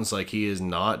 It sounds like he is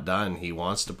not done. He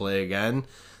wants to play again.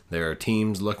 There are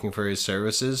teams looking for his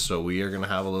services, so we are going to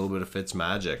have a little bit of Fitz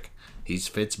magic. He's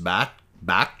Fitz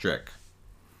Backtrick.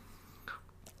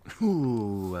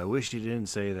 Ooh, I wish you didn't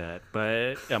say that,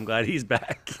 but I'm glad he's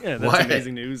back. Yeah, that's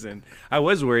amazing news, and I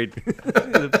was worried.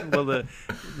 I'm not even going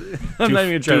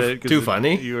to try to... Too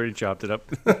funny? You already chopped it up.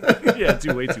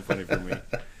 Yeah, way too funny for me.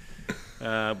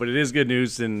 But it is good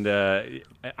news, and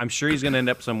I'm sure he's going to end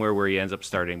up somewhere where he ends up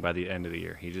starting by the end of the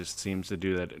year. He just seems to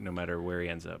do that no matter where he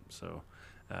ends up, so...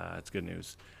 it's good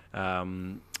news.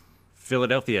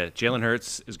 Philadelphia, Jalen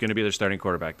Hurts is going to be their starting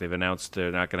quarterback. They've announced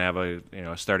they're not going to have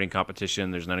a starting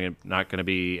competition. There's not going to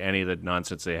be any of the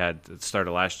nonsense they had at the start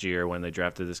of last year when they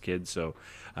drafted this kid. So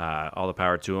all the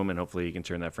power to him, and hopefully he can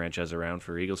turn that franchise around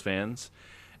for Eagles fans.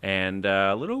 And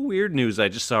a little weird news I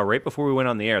just saw right before we went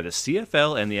on the air. The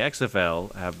CFL and the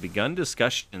XFL have begun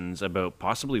discussions about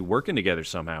possibly working together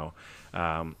somehow.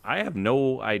 I have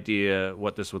no idea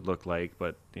what this would look like,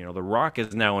 but The Rock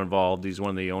is now involved. He's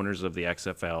one of the owners of the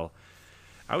XFL.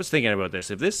 I was thinking about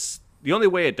this. The only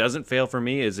way it doesn't fail for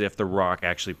me is if The Rock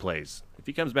actually plays. If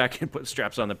he comes back and puts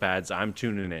straps on the pads, I'm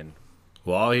tuning in.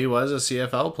 Well, he was a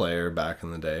CFL player back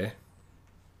in the day.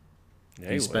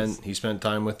 Yeah, he spent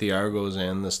time with the Argos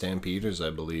and the Stampeders, I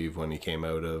believe, when he came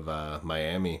out of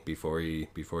Miami before he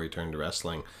turned to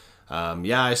wrestling.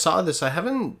 I saw this. I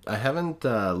haven't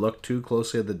looked too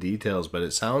closely at the details, but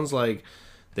it sounds like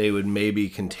they would maybe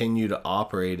continue to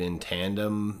operate in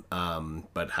tandem,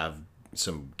 but have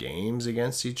some games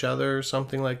against each other or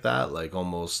something like that, like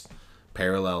almost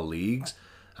parallel leagues.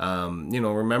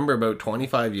 Remember about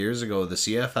 25 years ago, the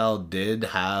CFL did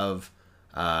have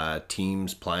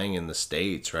teams playing in the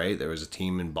States, right? There was a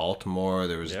team in Baltimore.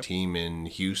 There was a team in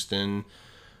Houston.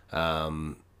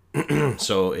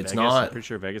 So it's Vegas, not. I'm pretty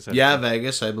sure Vegas has Yeah, it.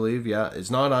 Vegas, I believe. Yeah,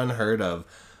 it's not unheard of.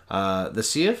 The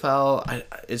CFL,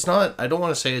 it's not. I don't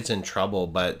want to say it's in trouble,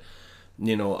 but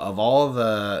of all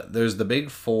there's the big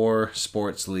four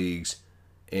sports leagues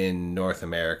in North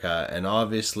America, and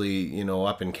obviously,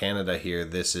 up in Canada here,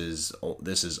 this is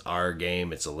our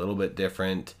game. It's a little bit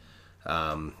different.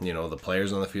 The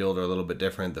players on the field are a little bit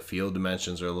different. The field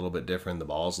dimensions are a little bit different. The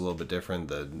ball's a little bit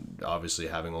different. Obviously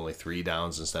having only 3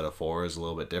 downs instead of 4 is a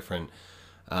little bit different.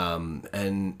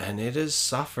 And it has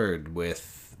suffered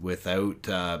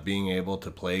without being able to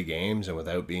play games and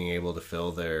without being able to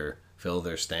fill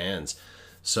their stands.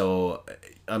 So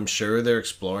I'm sure they're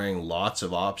exploring lots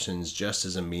of options just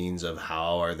as a means of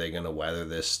how are they going to weather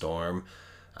this storm.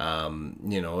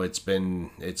 It's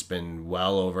been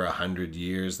well over 100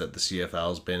 years that the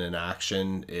CFL's been in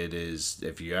action. It is,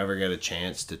 if you ever get a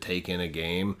chance to take in a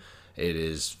game, it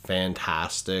is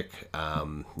fantastic.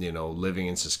 Living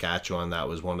in Saskatchewan, that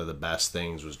was one of the best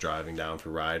things, was driving down for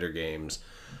Rider games.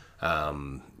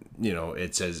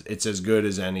 It's as good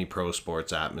as any pro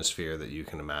sports atmosphere that you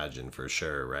can imagine, for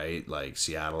sure, right? Like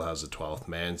Seattle has the 12th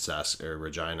man,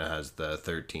 Regina has the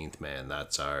 13th man.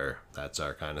 That's our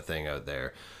kind of thing out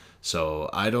there. So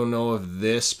I don't know if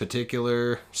this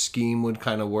particular scheme would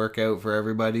kind of work out for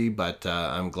everybody, but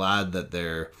I'm glad that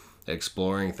they're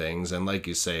exploring things. And like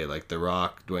you say, like The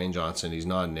Rock, Dwayne Johnson, he's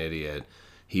not an idiot.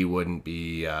 He wouldn't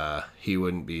be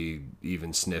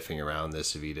even sniffing around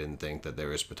this if he didn't think that there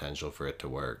was potential for it to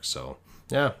work. So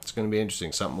yeah, it's going to be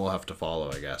interesting. Something we'll have to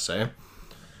follow, I guess, eh?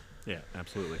 Yeah,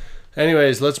 absolutely.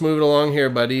 Anyways, let's move it along here,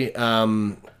 buddy.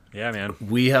 Yeah, man.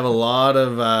 We have a lot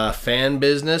of fan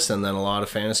business and then a lot of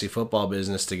fantasy football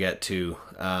business to get to.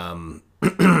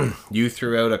 You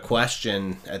threw out a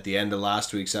question at the end of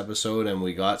last week's episode, and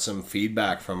we got some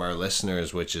feedback from our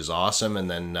listeners, which is awesome. And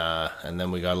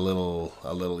then we got a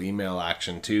little email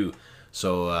action too.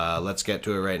 So let's get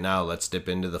to it right now. Let's dip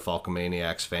into the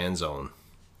Falcomaniacs fan zone.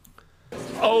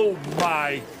 Oh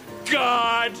my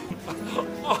God!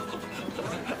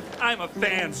 I'm a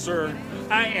fan, sir.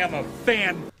 I am a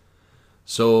fan.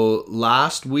 So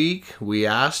last week we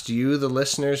asked you, the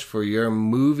listeners, for your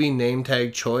movie name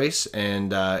tag choice,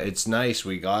 and it's nice.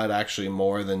 We got actually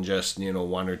more than just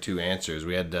 1 or 2 answers.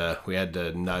 We had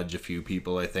to nudge a few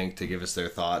people, I think, to give us their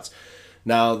thoughts.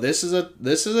 Now this is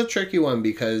a tricky one,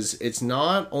 because it's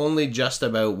not only just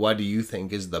about what do you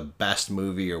think is the best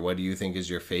movie or what do you think is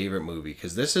your favorite movie,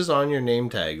 because this is on your name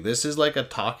tag. This is like a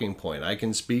talking point. I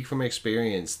can speak from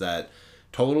experience that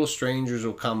total strangers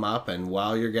will come up, and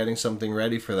while you're getting something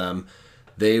ready for them,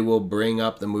 they will bring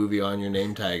up the movie on your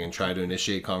name tag and try to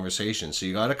initiate conversation. So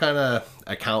you got to kind of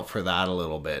account for that a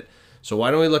little bit. So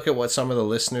why don't we look at what some of the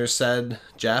listeners said,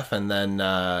 Jeff, and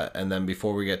then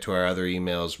before we get to our other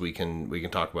emails, we can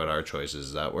talk about our choices.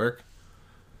 Does that work?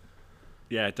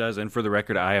 Yeah, it does. And for the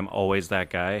record, I am always that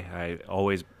guy. I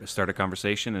always start a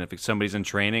conversation, and if somebody's in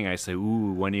training, I say,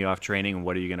 "Ooh, when are you off training, and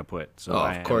what are you going to put?" So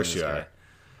of course you are.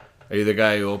 Are you the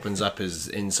guy who opens up his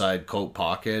inside coat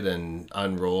pocket and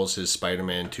unrolls his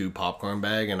Spider-Man 2 popcorn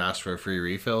bag and asks for a free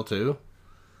refill too?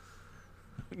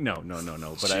 No.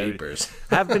 But Jeepers.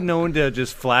 I have been known to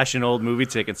just flash an old movie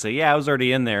ticket and say, "Yeah, I was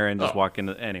already in there," and just walk in.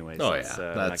 Anyways, Oh, it's, yeah,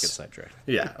 not that's- get sidetracked.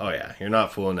 Yeah. Oh yeah. You're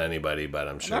not fooling anybody, but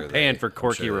I'm sure I'm not paying for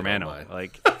Corky I'm sure they don't Romano. mind.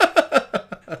 Like,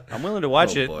 I'm willing to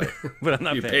watch Oh, it, boy. but I'm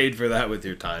not You paying. paid for that with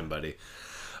your time, buddy.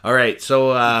 All right,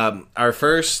 so our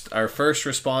first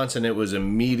response, and it was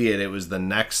immediate. It was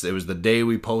the day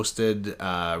we posted.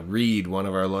 Reed, one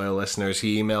of our loyal listeners,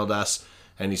 he emailed us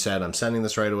and he said, "I'm sending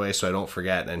this right away so I don't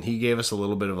forget." And he gave us a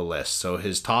little bit of a list. So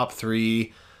his top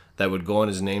 3 that would go on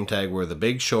his name tag were The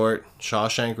Big Short,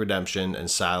 Shawshank Redemption, and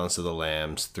Silence of the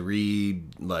Lambs. 3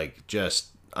 just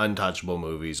untouchable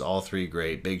movies. All 3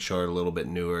 great. Big Short a little bit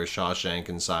newer. Shawshank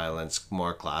and Silence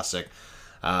more classic.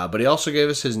 But he also gave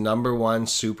us his number 1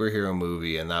 superhero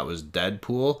movie, and that was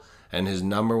Deadpool, and his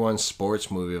number 1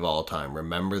 sports movie of all time,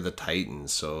 Remember the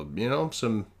Titans. So,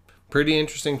 some pretty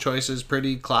interesting choices,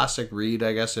 pretty classic read,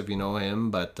 I guess, if you know him,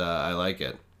 but I like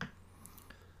it.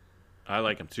 I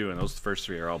like him too, and those first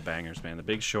 3 are all bangers, man. The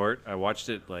Big Short, I watched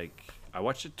it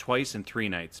twice in 3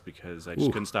 nights because I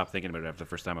just couldn't stop thinking about it after the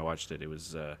first time I watched it. It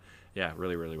was,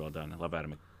 really, really well done. I love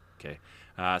Adam McKay.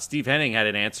 Steve Henning had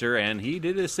an answer, and he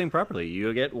did this thing properly.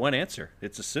 You get 1 answer.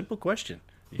 It's a simple question.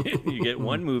 You get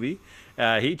 1 movie.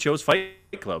 He chose Fight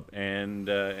Club, and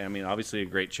obviously a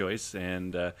great choice.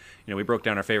 And we broke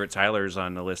down our favorite Tylers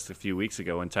on the list a few weeks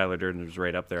ago, and Tyler Durden was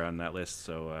right up there on that list.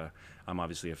 So I'm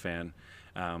obviously a fan.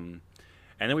 And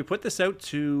then we put this out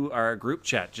to our group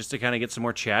chat just to kind of get some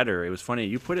more chatter. It was funny.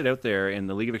 You put it out there in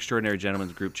the League of Extraordinary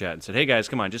Gentlemen's group chat and said, "Hey guys,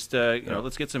 come on, just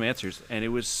let's get some answers." And it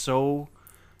was so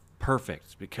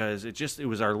perfect because it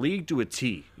was our league to a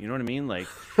T. You know what I mean? Like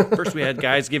first we had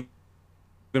guys give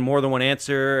more than one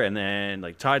answer, and then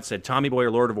like Todd said Tommy Boy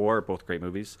or Lord of War, both great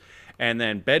movies. And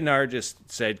then Bednar just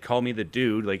said, "Call me the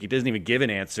dude." Like he doesn't even give an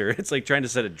answer. It's like trying to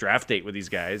set a draft date with these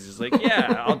guys. He's like,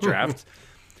 "Yeah, I'll draft."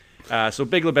 So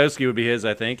Big Lebowski would be his,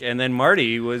 I think. And then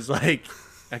Marty was like,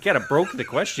 I kind of broke the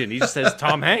question. He just says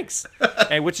Tom Hanks,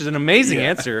 and which is an amazing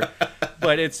answer.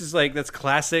 But it's just like, that's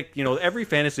classic. You know, every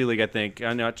fantasy league, I think,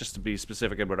 not just to be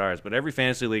specific about ours, but every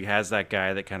fantasy league has that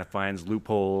guy that kind of finds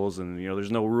loopholes, and, you know,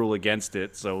 there's no rule against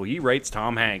it. So he writes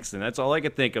Tom Hanks, and that's all I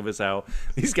could think of is how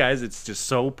these guys, it's just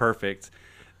so perfect.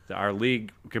 Our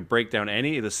league could break down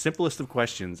any of the simplest of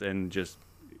questions and just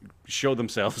show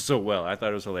themselves so well. I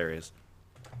thought it was hilarious.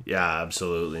 Yeah,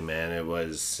 absolutely, man. It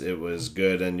was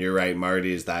good, and you're right.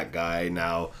 Marty is that guy.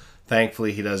 Now,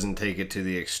 thankfully, he doesn't take it to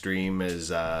the extreme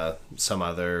as some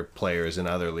other players in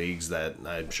other leagues that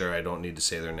I'm sure I don't need to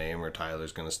say their name or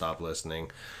Tyler's going to stop listening.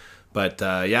 But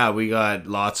yeah, we got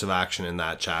lots of action in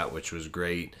that chat, which was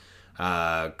great.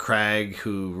 Craig,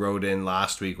 who wrote in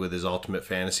last week with his Ultimate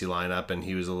Fantasy lineup, and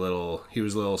he was a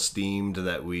little steamed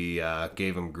that we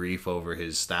gave him grief over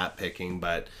his stat picking,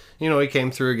 but you know, he came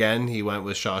through again. He went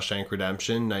with Shawshank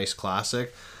Redemption, nice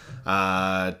classic.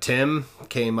 Tim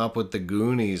came up with the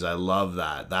Goonies. I love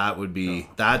that.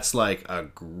 That's like a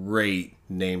great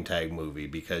name tag movie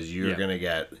because you're gonna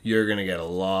get a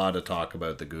lot of talk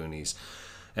about the Goonies.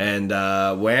 And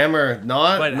Whammer,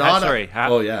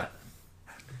 oh yeah.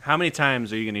 How many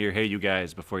times are you going to hear, "Hey, you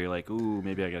guys," before you're like, "Ooh,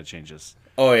 maybe I got to change this"?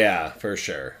 Oh, yeah, for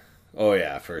sure.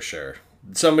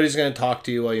 Somebody's going to talk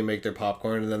to you while you make their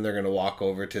popcorn, and then they're going to walk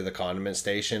over to the condiment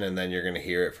station, and then you're going to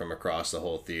hear it from across the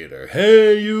whole theater.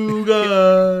 "Hey, you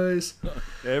guys."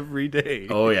 Every day.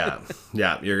 Oh, yeah.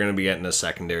 Yeah, you're going to be getting a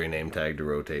secondary name tag to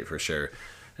rotate for sure.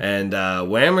 And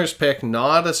Whammer's pick,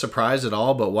 not a surprise at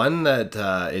all, but one that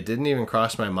it didn't even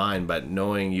cross my mind. But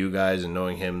knowing you guys and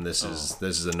knowing him, this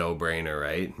is a no-brainer,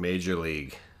 right? Major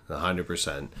League,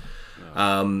 100%.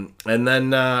 And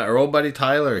then our old buddy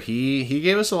Tyler, he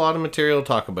gave us a lot of material to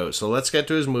talk about. So let's get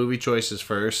to his movie choices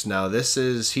first. Now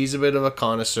he's a bit of a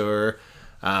connoisseur.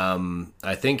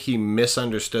 I think he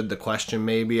misunderstood the question.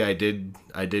 Maybe I did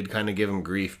kind of give him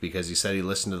grief because he said he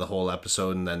listened to the whole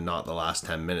episode and then not the last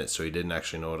 10 minutes, so he didn't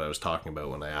actually know what I was talking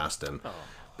about when I asked him.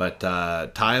 But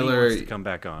Tyler, he wants to come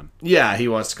back on. Yeah, he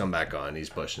wants to come back on. He's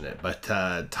pushing it. But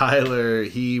Tyler,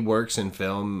 he works in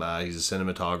film. He's a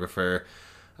cinematographer.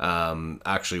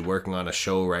 Actually working on a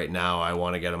show right now. I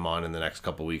want to get him on in the next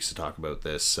couple weeks to talk about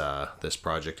this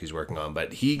project he's working on.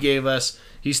 But he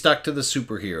stuck to the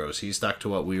superheroes. He stuck to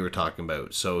what we were talking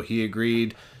about. So he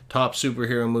agreed top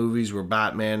superhero movies were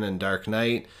Batman and Dark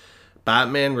Knight.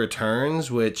 Batman Returns,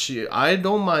 which I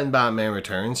don't mind Batman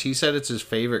Returns. He said it's his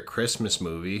favorite Christmas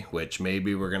movie, which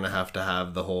maybe we're going to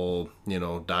have the whole, you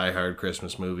know, Die Hard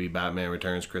Christmas movie, Batman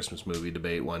Returns Christmas movie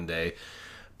debate one day.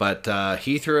 But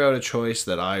he threw out a choice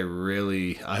that I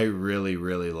really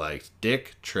liked.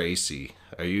 Dick Tracy.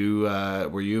 Were you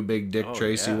a big Dick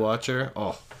Tracy watcher?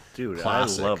 Oh, dude,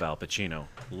 classic. I love Al Pacino.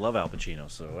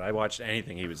 So I watched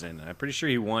anything he was in. I'm pretty sure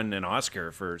he won an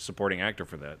Oscar for supporting actor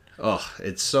for that. Oh,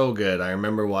 it's so good. I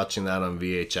remember watching that on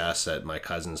VHS at my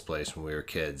cousin's place when we were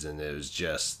kids, and it was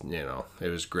just, you know, it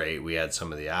was great. We had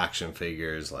some of the action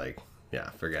figures, like, yeah,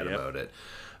 forget about it.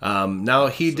 Now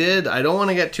he did. I don't want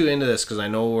to get too into this because I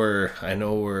know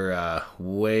we're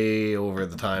way over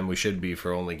the time we should be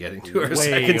for only getting to our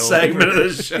second segment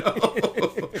of the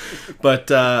show.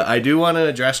 But I do want to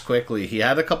address quickly. He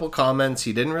had a couple comments.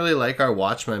 He didn't really like our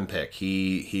Watchmen pick.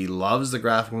 He loves the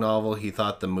graphic novel. He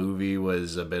thought the movie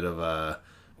was a bit of a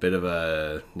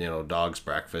you know, dog's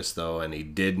breakfast though, and he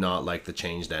did not like the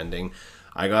changed ending.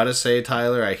 I gotta say,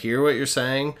 Tyler, I hear what you're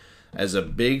saying. As a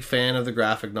big fan of the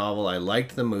graphic novel, I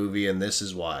liked the movie, and this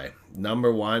is why.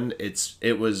 Number one,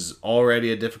 it was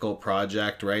already a difficult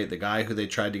project, right? The guy who they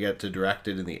tried to get to direct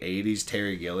it in the 80s,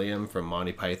 Terry Gilliam from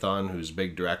Monty Python, who's a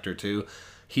big director too,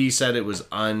 he said it was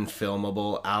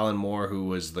unfilmable. Alan Moore, who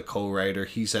was the co-writer,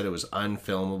 he said it was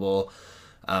unfilmable.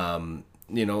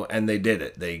 You know, and they did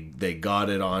it. They got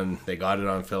it on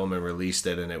film and released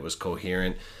it, and it was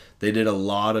coherent. They did a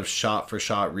lot of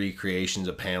shot-for-shot recreations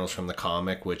of panels from the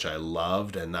comic, which I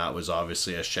loved, and that was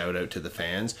obviously a shout-out to the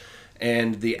fans.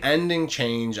 And the ending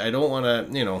change, I don't want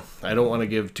to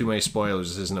give too many spoilers.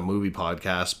 This isn't a movie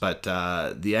podcast, but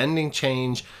the ending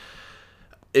change,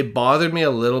 it bothered me a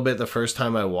little bit the first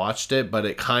time I watched it, but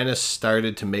it kind of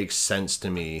started to make sense to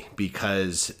me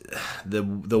because the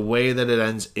way that it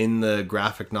ends in the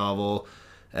graphic novel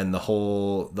and the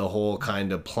whole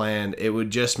kind of plan, it would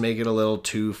just make it a little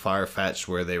too far-fetched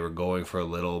where they were going for a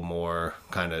little more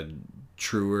kind of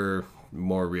truer,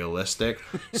 more realistic.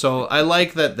 So I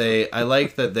like that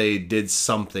they did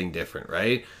something different,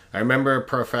 right? I remember a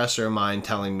professor of mine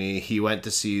telling me he went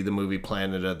to see the movie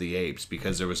Planet of the Apes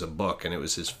because there was a book and it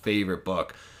was his favorite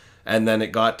book. And then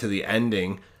it got to the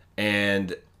ending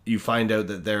and you find out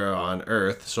that they're on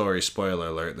Earth. Sorry, spoiler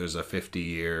alert. There's a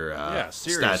 50-year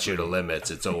statute of limits.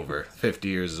 It's over. 50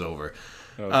 years is over.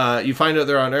 Okay. You find out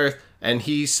they're on Earth, and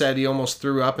he said he almost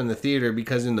threw up in the theater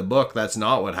because in the book, that's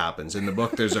not what happens. In the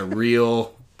book, there's a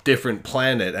real different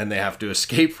planet, and they have to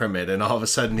escape from it. And all of a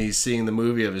sudden, he's seeing the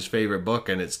movie of his favorite book,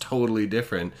 and it's totally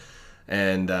different.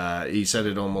 And he said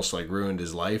it almost like ruined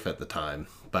his life at the time.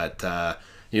 But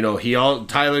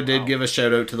Tyler did give a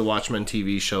shout out to the Watchmen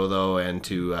TV show though, and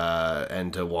to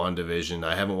WandaVision.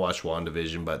 I haven't watched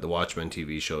WandaVision, but the Watchmen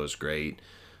TV show is great.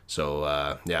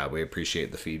 So we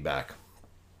appreciate the feedback.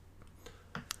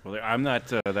 Well, I'm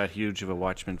not that huge of a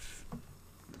Watchmen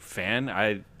fan.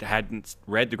 I hadn't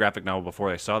read the graphic novel before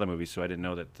I saw the movie, so I didn't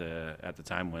know that at the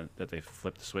time that they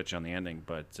flipped the switch on the ending.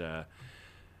 But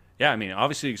I mean,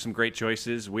 obviously some great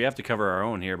choices. We have to cover our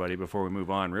own here, buddy, before we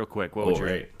move on. Real quick, what would you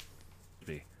rate?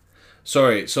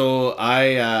 Sorry, so I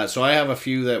have a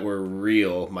few that were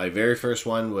real. My very first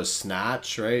one was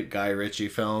Snatch, right? Guy Ritchie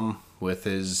film with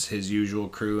his usual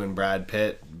crew and Brad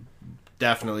Pitt.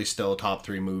 Definitely still a top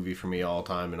 3 movie for me all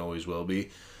time and always will be.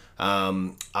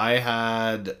 I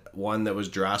had one that was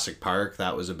Jurassic Park.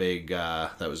 That was a big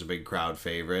crowd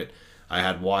favorite. I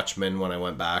had Watchmen when I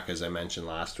went back, as I mentioned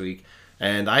last week.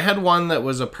 And I had one that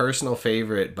was a personal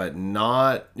favorite, but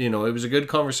not, it was a good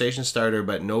conversation starter,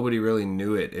 but nobody really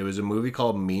knew it. It was a movie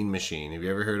called Mean Machine. Have you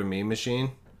ever heard of Mean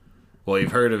Machine? Well,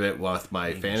 you've heard of it with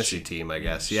my fantasy team, I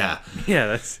guess. Yeah. Yeah,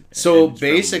 that's... So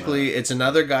basically, it's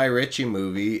another Guy Ritchie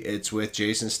movie. It's with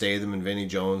Jason Statham and Vinnie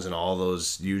Jones and all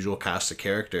those usual cast of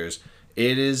characters.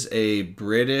 It is a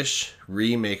British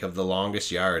remake of The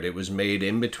Longest Yard. It was made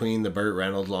in between the Burt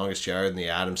Reynolds Longest Yard and the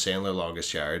Adam Sandler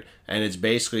Longest Yard. And it's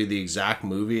basically the exact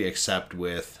movie except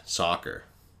with soccer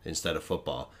instead of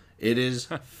football. It is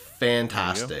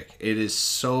fantastic. It is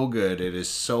so good. It is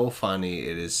so funny.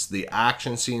 The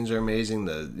action scenes are amazing.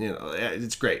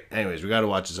 It's great. Anyways, we got to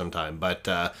watch it sometime.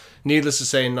 But needless to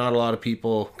say, not a lot of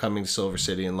people coming to Silver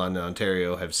City in London,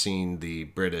 Ontario have seen the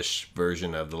British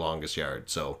version of The Longest Yard.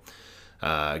 So...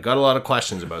 got a lot of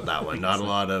questions about that one. Not a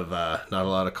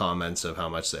lot of comments of how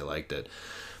much they liked it.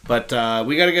 But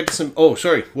we got to get to some. Oh,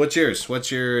 sorry. What's yours?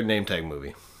 What's your name tag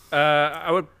movie?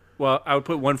 I would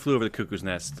put One Flew Over the Cuckoo's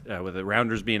Nest, with The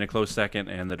Rounders being a close second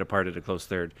and The Departed a close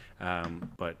third.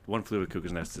 But One Flew Over the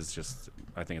Cuckoo's Nest is just,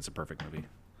 I think it's a perfect movie.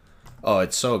 Oh,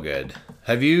 it's so good.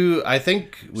 Have you? I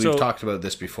think we've talked about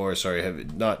this before. Sorry,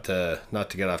 not to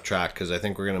get off track because I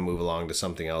think we're gonna move along to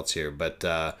something else here. But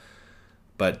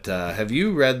have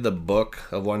you read the book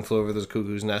of One Flew Over the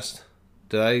Cuckoo's Nest?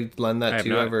 Did I lend that to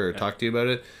you ever or talk to you about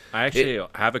it? I actually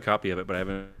have a copy of it, but I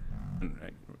haven't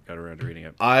got around to reading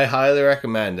it. I highly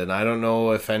recommend, and I don't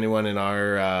know if anyone in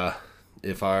our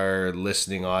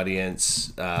listening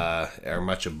audience are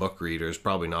much of book readers.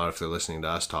 Probably not if they're listening to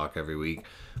us talk every week.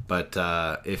 But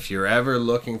if you're ever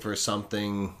looking for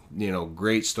something,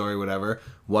 great story, whatever,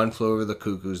 One Flew Over the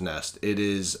Cuckoo's Nest. It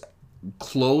is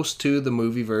close to the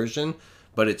movie version,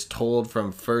 but it's told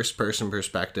from first person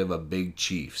perspective of Big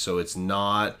Chief. So it's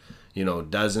not,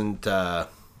 doesn't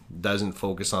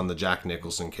focus on the Jack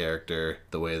Nicholson character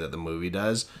the way that the movie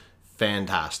does.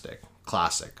 Fantastic.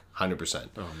 Classic. 100%.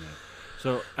 Oh, man.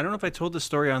 So I don't know if I told the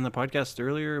story on the podcast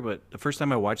earlier, but the first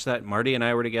time I watched that, Marty and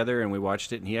I were together and we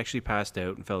watched it, and he actually passed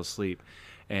out and fell asleep.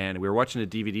 And we were watching a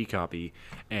DVD copy,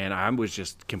 and I was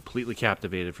just completely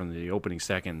captivated from the opening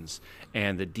seconds.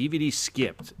 And the DVD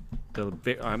skipped.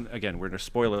 Again, we're in a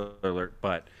spoiler alert,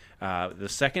 but the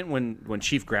second when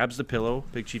Chief grabs the pillow,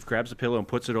 Big Chief grabs the pillow and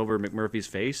puts it over McMurphy's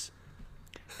face,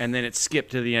 and then it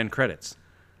skipped to the end credits.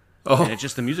 Oh. And it's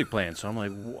just the music playing. So I'm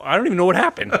like, I don't even know what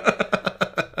happened.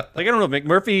 I don't know if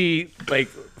McMurphy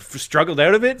struggled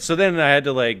out of it. So then I had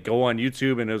to go on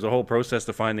YouTube, and it was a whole process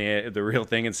to find the real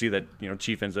thing and see that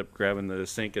Chief ends up grabbing the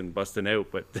sink and busting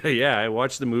out. But yeah, I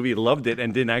watched the movie, loved it,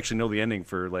 and didn't actually know the ending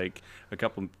for a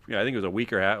couple. I think it was a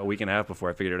week and a half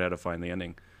before I figured out how to find the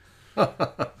ending.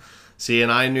 See,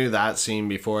 and I knew that scene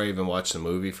before I even watched the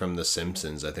movie from The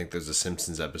Simpsons. I think there's a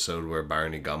Simpsons episode where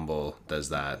Barney Gumble does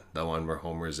that. The one where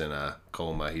Homer's in a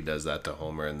coma. He does that to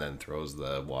Homer and then throws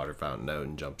the water fountain out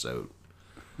and jumps out.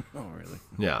 Oh, really?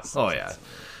 Yeah. Oh, yeah.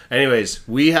 Anyways,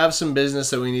 we have some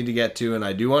business that we need to get to, and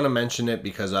I do want to mention it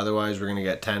because otherwise we're going to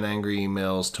get 10 angry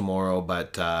emails tomorrow.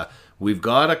 But We've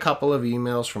got a couple of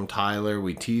emails from Tyler.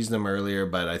 We teased them earlier,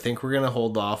 but I think we're going to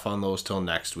hold off on those till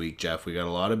next week, Jeff. We got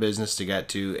a lot of business to get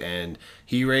to, and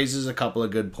he raises a couple of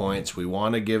good points. We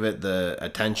want to give it the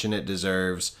attention it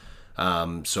deserves.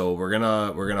 So we're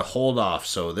gonna hold off.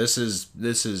 So this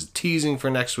is teasing for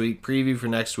next week, preview for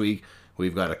next week.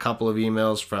 We've got a couple of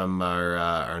emails from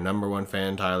our number one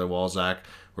fan, Tyler Walzak.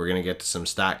 We're gonna get to some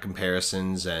stat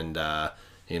comparisons and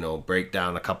break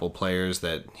down a couple players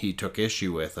that he took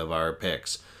issue with of our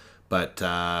picks. But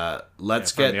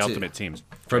let's get the ultimate teams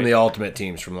from the ultimate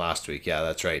teams from last week. Yeah,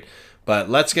 that's right. But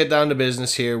let's get down to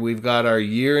business here. We've got our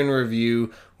year in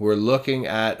review. We're looking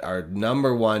at our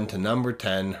number 1 to number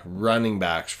 10 running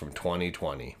backs from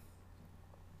 2020.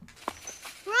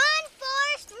 Run,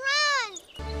 Forrest,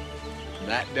 run! From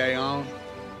that day on,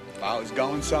 if I was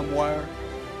going somewhere,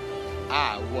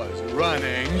 I was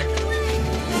running.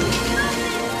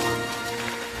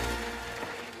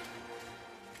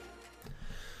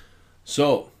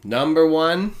 So, number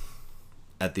 1,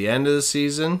 at the end of the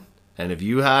season, and if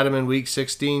you had him in week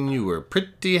 16, you were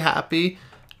pretty happy,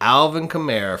 Alvin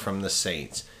Kamara from the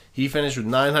Saints. He finished with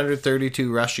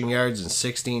 932 rushing yards and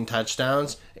 16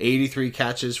 touchdowns, 83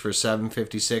 catches for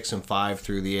 756 and 5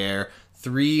 through the air,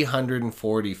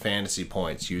 340 fantasy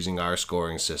points using our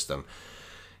scoring system.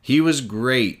 He was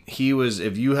great.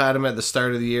 If you had him at the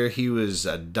start of the year, he was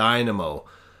a dynamo.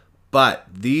 But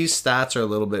these stats are a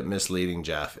little bit misleading,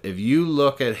 Jeff. If you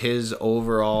look at his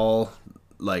overall,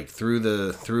 like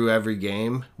through every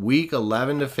game, week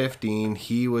 11 to 15,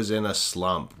 he was in a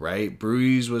slump, right?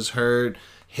 Breeze was hurt,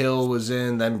 Hill was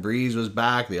in, then Breeze was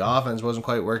back. The offense wasn't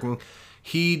quite working.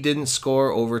 He didn't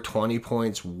score over 20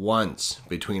 points once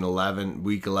between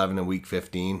week 11 and week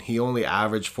 15. He only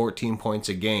averaged 14 points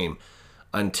a game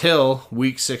until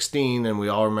week 16, and we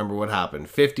all remember what happened.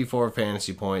 54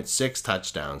 fantasy points, 6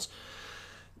 touchdowns.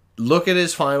 Look at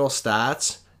his final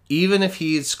stats. Even if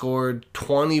he had scored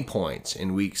 20 points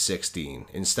in week 16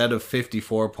 instead of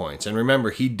 54 points, and remember,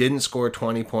 he didn't score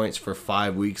 20 points for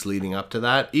 5 weeks leading up to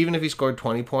that. Even if he scored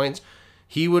 20 points,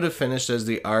 he would have finished as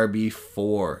the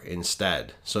RB4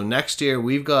 instead. So next year,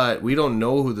 we don't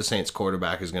know who the Saints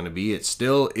quarterback is going to be. It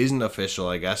still isn't official,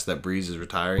 I guess, that Breeze is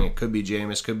retiring. It could be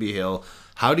Jameis, could be Hill.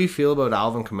 How do you feel about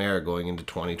Alvin Kamara going into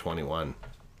 2021?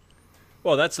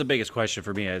 Well, that's the biggest question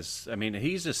for me.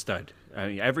 He's a stud.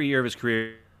 Every year of his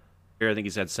career, I think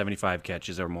he's had 75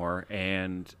 catches or more,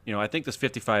 and I think this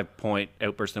 55-point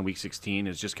outburst in Week 16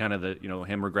 is just kind of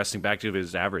him regressing back to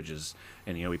his averages.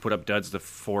 And we put up duds the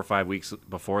 4 or 5 weeks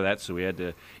before that, so we had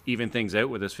to even things out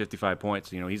with his 55 points.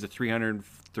 He's a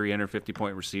 350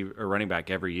 point receiver or running back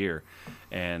every year,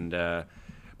 and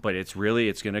but it's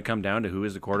going to come down to who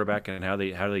is the quarterback and how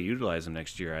they utilize him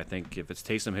next year. I think if it's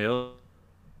Taysom Hill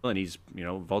and he's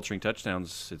vulturing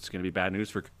touchdowns, it's going to be bad news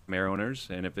for Kamara owners,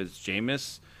 and if it's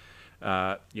Jameis,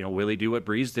 will he do what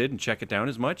Breeze did and check it down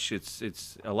as much?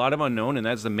 It's a lot of unknown, and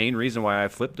that's the main reason why I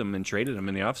flipped him and traded him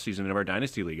in the offseason of our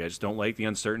Dynasty League. I just don't like the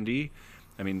uncertainty.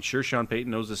 Sure, Sean Payton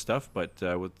knows this stuff, but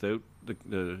without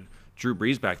the Drew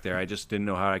Brees back there, I just didn't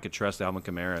know how I could trust Alvin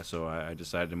Kamara, so I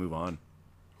decided to move on.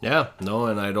 Yeah, no,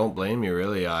 and I don't blame you,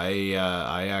 really.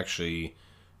 I actually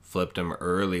flipped him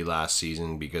early last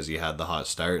season because he had the hot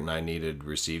start, and I needed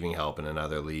receiving help in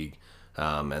another league.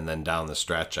 And then down the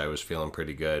stretch, I was feeling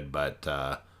pretty good, but,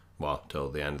 till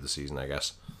the end of the season, I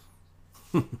guess.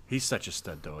 He's such a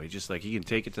stud, though. He can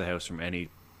take it to the house from any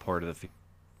part of the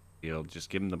field.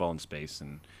 Just give him the ball in space,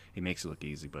 and he makes it look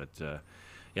easy. But,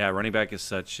 running back is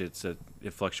such, it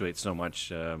fluctuates so much.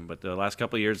 But the last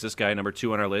couple of years, this guy, number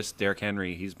 2 on our list, Derrick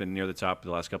Henry, he's been near the top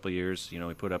the last couple of years. He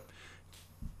put up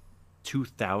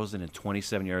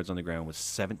 2,027 yards on the ground with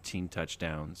 17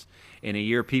 touchdowns. In a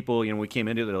year, people, we came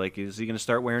into it, they're like, is he going to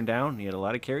start wearing down? He had a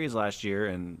lot of carries last year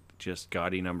and just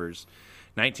gaudy numbers.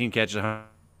 19 catches,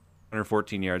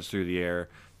 114 yards through the air,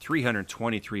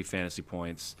 323 fantasy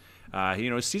points.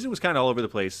 His season was kind of all over the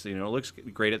place. It looks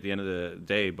great at the end of the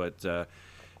day, but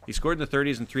he scored in the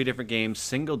 30s in 3 different games,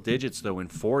 single digits, though, in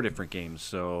 4 different games.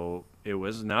 So it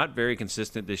was not very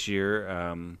consistent this year.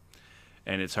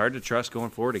 And it's hard to trust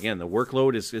going forward. Again, the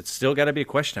workload it's still got to be a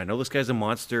question. I know this guy's a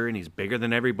monster and he's bigger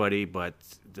than everybody, but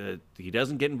he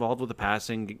doesn't get involved with the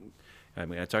passing.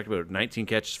 I talked about 19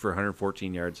 catches for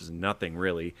 114 yards is nothing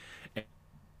really.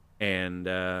 And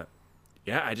I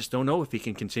just don't know if he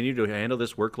can continue to handle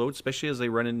this workload, especially as they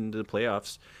run into the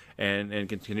playoffs and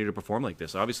continue to perform like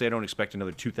this. Obviously, I don't expect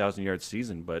another 2,000-yard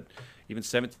season, but even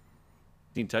 17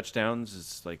 touchdowns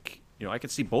is I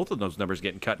could see both of those numbers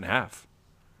getting cut in half.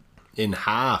 In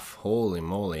half, holy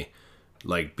moly.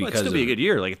 Like, Well, because it's still be a good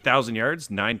year. Like 1,000 yards,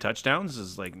 9 touchdowns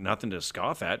is like nothing to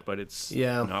scoff at, but it's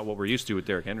not what we're used to with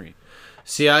Derrick Henry.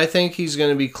 See, I think he's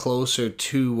going to be closer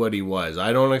to what he was.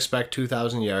 I don't expect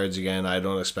 2,000 yards again. I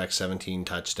don't expect 17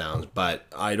 touchdowns, but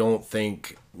I don't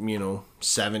think,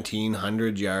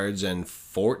 1,700 yards and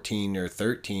 14 or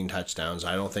 13 touchdowns.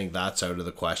 I don't think that's out of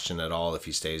the question at all if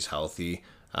he stays healthy.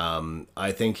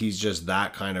 I think he's just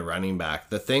that kind of running back.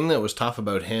 The thing that was tough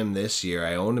about him this year,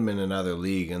 I owned him in another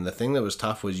league, and the thing that was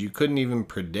tough was you couldn't even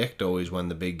predict always when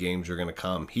the big games were going to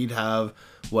come. He'd have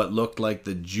what looked like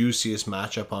the juiciest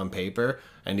matchup on paper,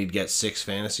 and he'd get 6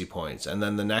 fantasy points. And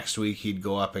then the next week he'd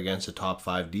go up against a top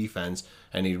 5 defense,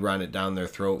 and he'd run it down their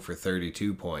throat for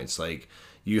 32 points. Like,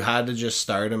 you had to just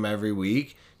start him every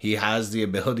week. He has the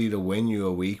ability to win you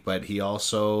a week, but he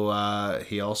also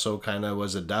kind of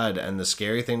was a dud. And the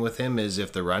scary thing with him is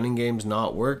if the running game's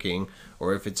not working,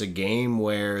 or if it's a game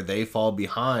where they fall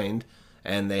behind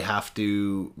and they have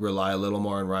to rely a little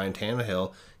more on Ryan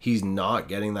Tannehill, he's not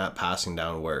getting that passing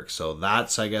down work. So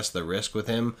that's, I guess, the risk with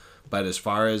him. But as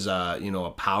far as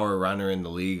a power runner in the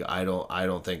league, I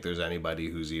don't think there's anybody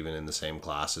who's even in the same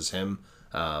class as him.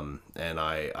 And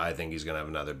I think he's gonna have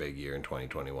another big year in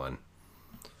 2021.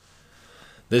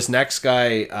 This next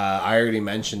guy, I already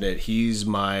mentioned it. He's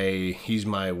my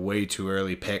way too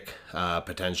early pick,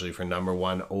 potentially for number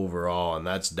 1 overall, and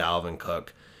that's Dalvin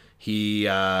Cook. He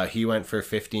went for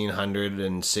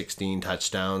 1,516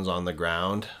 touchdowns on the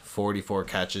ground, 44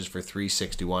 catches for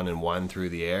 361 and 1 through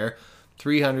the air,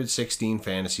 316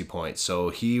 fantasy points.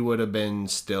 So he would have been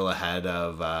still ahead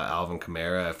of Alvin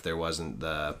Kamara if there wasn't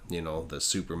the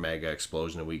super mega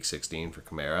explosion of Week 16 for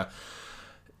Kamara.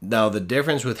 Now, the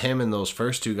difference with him and those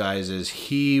first 2 guys is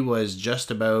he was just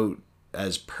about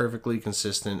as perfectly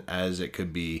consistent as it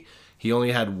could be. He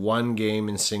only had 1 game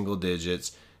in single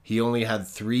digits. He only had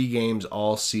 3 games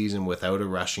all season without a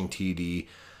rushing TD.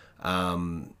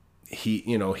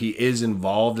 He is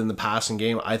involved in the passing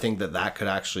game. I think that could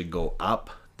actually go up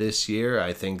this year.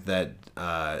 I think that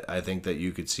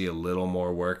you could see a little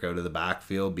more work out of the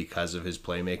backfield because of his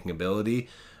playmaking ability.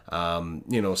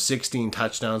 16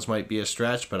 touchdowns might be a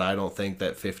stretch, but I don't think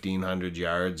that 1,500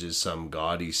 yards is some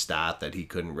gaudy stat that he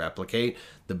couldn't replicate.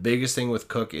 The biggest thing with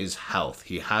Cook is health.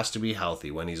 He has to be healthy.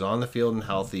 When he's on the field and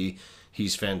healthy,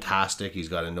 he's fantastic. He's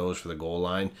got a nose for the goal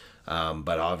line,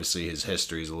 but obviously his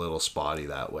history is a little spotty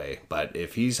that way. But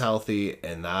if he's healthy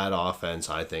in that offense,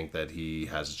 I think that he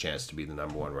has a chance to be the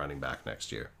number 1 running back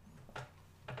next year.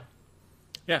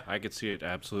 Yeah, I could see it,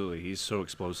 absolutely. He's so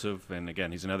explosive, and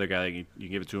again, he's another guy that you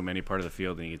give it to him any part of the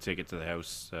field, and you can take it to the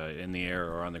house in the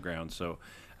air or on the ground. So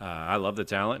I love the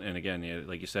talent, and again,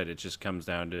 like you said, it just comes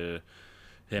down to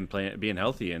him being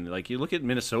healthy. And like you look at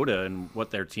Minnesota and what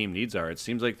their team needs are, it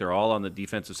seems like they're all on the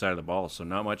defensive side of the ball, so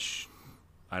not much,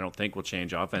 I don't think, will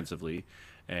change offensively.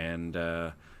 And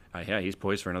he's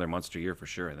poised for another monster year for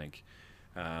sure, I think.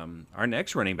 Our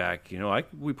next running back,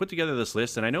 we put together this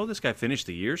list, and I know this guy finished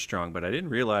the year strong, but I didn't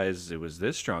realize it was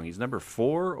this strong. He's number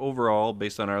 4 overall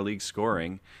based on our league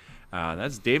scoring.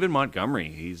 That's David Montgomery.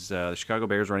 He's the Chicago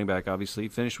Bears running back, obviously.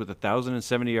 Finished with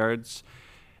 1,070 yards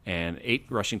and 8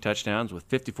 rushing touchdowns with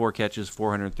 54 catches,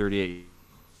 438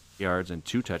 yards, and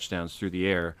 2 touchdowns through the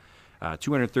air.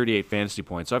 238 fantasy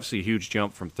points. Obviously a huge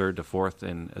jump from 3rd to 4th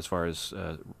in as far as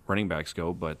running backs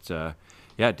go. But,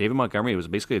 David Montgomery was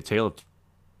basically a tale of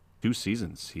 2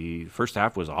 seasons. First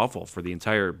half was awful for the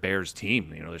entire Bears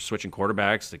team. They're switching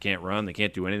quarterbacks. They can't run. They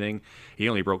can't do anything. He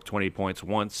only broke 20 points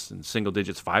once in single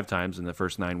digits 5 times in the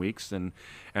first 9 weeks. And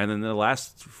then the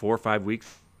last 4 or 5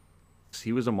 weeks,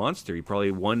 he was a monster. He probably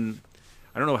won,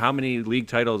 I don't know how many league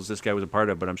titles this guy was a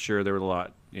part of, but I'm sure there were a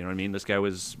lot. You know what I mean? This guy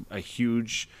was a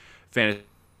huge fantasy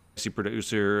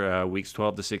producer, weeks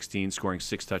 12 to 16, scoring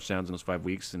 6 touchdowns in those 5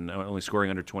 weeks and only scoring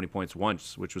under 20 points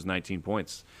once, which was 19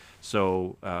 points.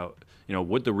 So,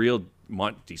 would the real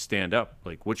Monty stand up?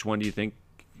 Like, which one do you think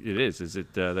it is? Is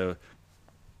it the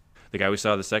guy we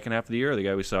saw the second half of the year or the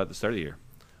guy we saw at the start of the year?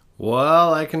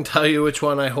 Well, I can tell you which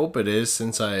one I hope it is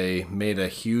since I made a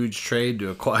huge trade to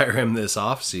acquire him this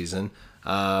offseason.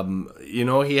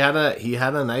 He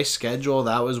had a nice schedule.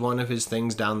 That was one of his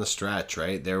things down the stretch,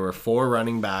 right? There were 4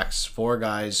 running backs, 4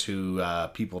 guys who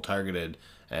people targeted,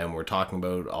 and we're talking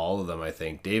about all of them, I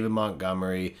think. David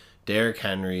Montgomery, Derrick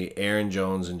Henry, Aaron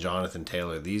Jones, and Jonathan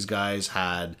Taylor. These guys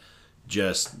had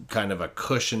just kind of a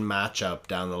cushion matchup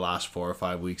down the last 4 or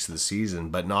 5 weeks of the season,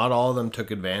 but not all of them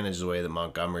took advantage the way that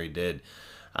Montgomery did.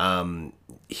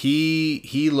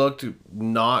 He looked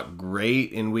not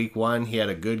great in week 1. He had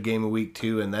a good game in week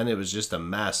 2, and then it was just a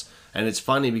mess. And it's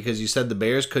funny because you said the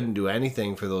Bears couldn't do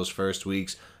anything for those first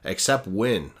weeks except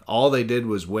win. All they did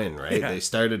was win, right? They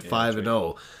started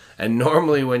 5-0. And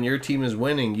normally when your team is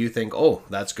winning, you think, oh,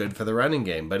 that's good for the running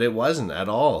game. But it wasn't at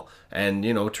all. And,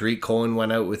 Tariq Cohen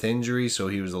went out with injury, so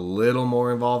he was a little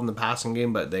more involved in the passing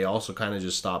game, but they also kind of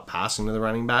just stopped passing to the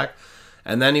running back.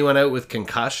 And then he went out with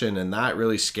concussion, and that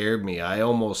really scared me. I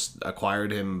almost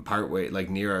acquired him partway,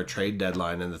 like near our trade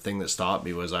deadline, and the thing that stopped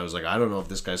me was I was like, I don't know if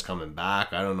this guy's coming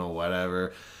back. I don't know,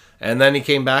 whatever. And then he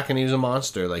came back, and he was a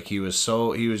monster. Like, he was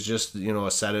just,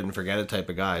 a set it and forget it type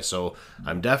of guy. So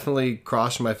I'm definitely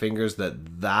crossing my fingers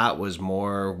that was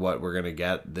more what we're going to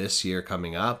get this year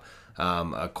coming up.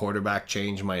 A quarterback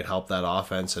change might help that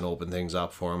offense and open things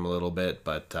up for him a little bit,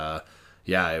 but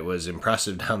yeah, it was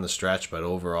impressive down the stretch, but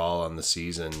overall on the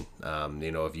season,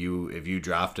 if you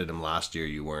drafted him last year,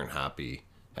 you weren't happy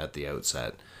at the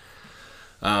outset.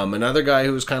 Another guy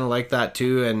who was kind of like that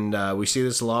too, and we see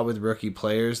this a lot with rookie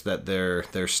players, that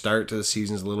their start to the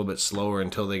season is a little bit slower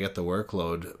until they get the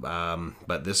workload.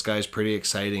 But this guy's pretty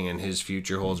exciting, and his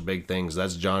future holds big things.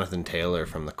 That's Jonathan Taylor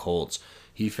from the Colts.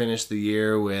 He finished the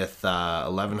year with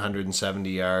 1,170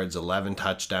 yards, 11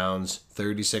 touchdowns,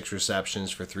 36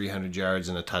 receptions for 300 yards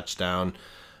and a touchdown,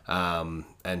 and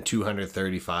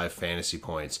 235 fantasy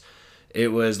points.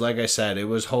 It was, like I said, it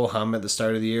was ho-hum at the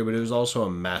start of the year, but it was also a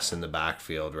mess in the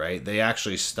backfield, right? They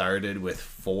actually started with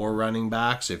 4 running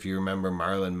backs. If you remember,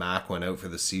 Marlon Mack went out for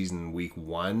the season week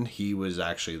 1. He was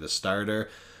actually the starter.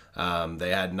 They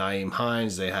had Nyheim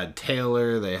Hines, they had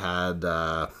Taylor, they had,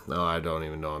 I don't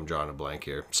even know, I'm drawing a blank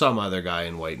here, some other guy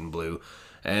in white and blue.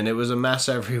 And it was a mess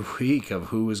every week of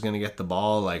who was going to get the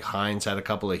ball. Like, Hines had a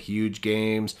couple of huge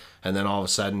games, and then all of a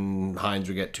sudden Hines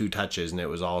would get 2 touches, and it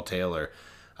was all Taylor.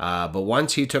 But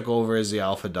once he took over as the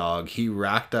alpha dog, he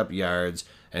racked up yards,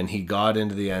 and he got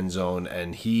into the end zone,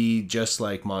 and he, just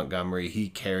like Montgomery, he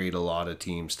carried a lot of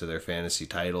teams to their fantasy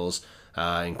titles,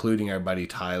 including our buddy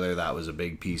Tyler. That was a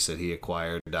big piece that he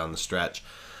acquired down the stretch.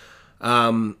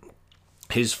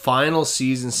 His final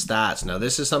season stats, now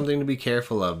this is something to be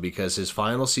careful of, because his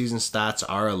final season stats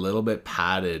are a little bit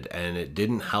padded, and it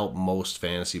didn't help most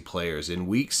fantasy players. In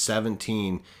week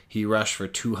 17, he rushed for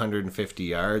 250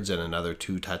 yards and another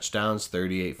 2 touchdowns,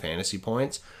 38 fantasy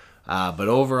points. But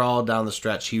overall, down the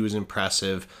stretch, he was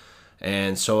impressive.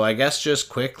 And so I guess just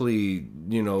quickly,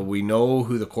 we know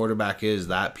who the quarterback is.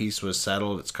 That piece was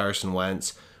settled. It's Carson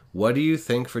Wentz. What do you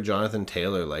think for Jonathan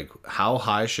Taylor? Like, how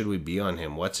high should we be on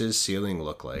him? What's his ceiling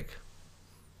look like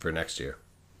for next year?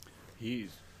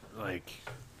 He's like,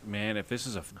 man, if this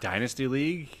is a dynasty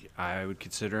league, I would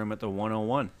consider him at the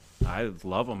 101. I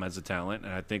love him as a talent,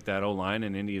 and I think that O-line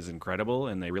in Indy is incredible,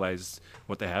 and they realize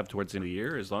what they have towards the end of the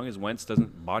year, as long as Wentz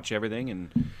doesn't botch everything.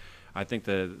 And I think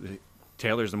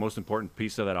Taylor's the most important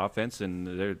piece of that offense, and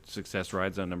their success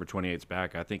rides on number 28's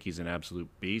back. I think he's an absolute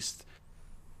beast.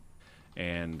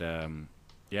 And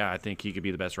I think he could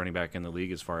be the best running back in the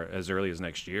league as early as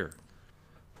next year.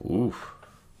 Oof.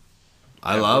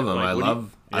 I love him.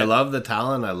 I love the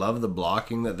talent. I love the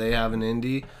blocking that they have in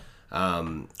Indy.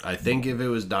 I think if it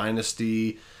was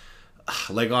dynasty,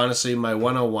 like, honestly, my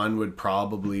 101 would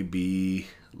probably be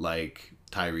like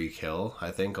Tyreek Hill.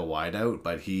 I think a wideout,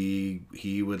 but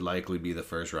he would likely be the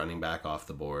first running back off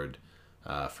the board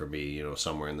for me.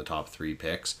 Somewhere in the top 3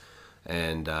 picks.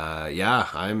 And I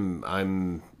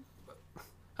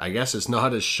guess it's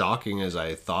not as shocking as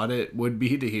I thought it would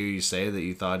be to hear you say that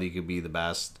you thought he could be the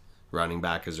best running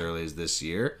back as early as this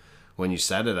year. When you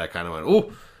said it, I kind of went,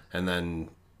 "Oh!" And then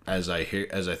as I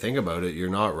think about it, you're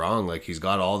not wrong. Like, he's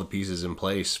got all the pieces in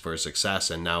place for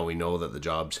success, and now we know that the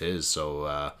job's his.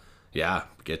 So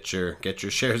get your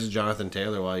shares of Jonathan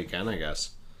Taylor while you can, I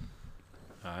guess.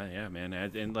 Yeah, man,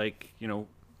 and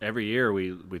every year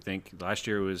we think last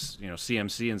year was,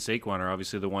 CMC and Saquon are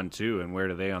obviously the 1-2, and where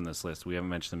are they on this list? We haven't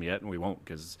mentioned them yet, and we won't,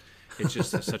 because it's just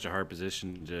such a hard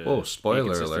position to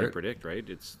spoiler alert, predict, right?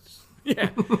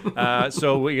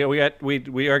 So we are going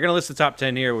to list the top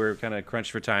 10 here. We're kind of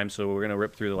crunched for time, so we're going to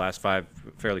rip through the last 5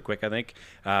 fairly quick, I think.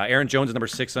 Aaron Jones is number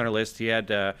 6 on our list. He had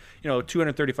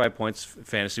 235 points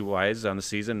fantasy wise on the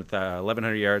season,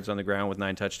 1,100 yards on the ground with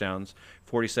 9 touchdowns,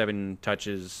 47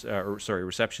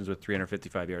 receptions with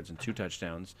 355 yards and 2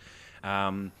 touchdowns.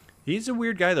 He's a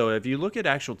weird guy, though. If you look at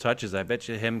actual touches, I bet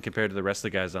you him compared to the rest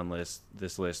of the guys on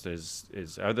this list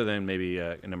is other than maybe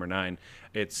number 9.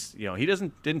 It's he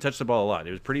didn't touch the ball a lot.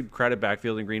 It was pretty crowded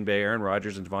backfield in Green Bay. Aaron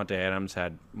Rodgers and Devontae Adams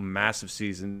had massive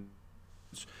seasons,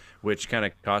 which kind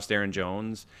of cost Aaron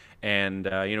Jones. And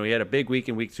he had a big week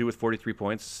in week 2 with 43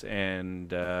 points.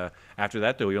 And after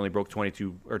that, though, he only broke 20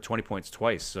 points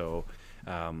twice. So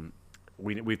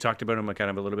we've talked about him kind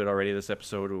of a little bit already this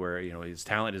episode, where his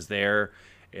talent is there.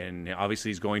 and obviously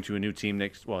he's going to a new team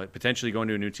potentially going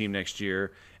to a new team next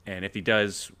year. And if he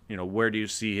does, where do you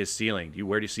see his ceiling?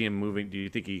 Where do you see him moving? Do you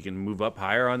think he can move up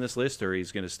higher on this list, or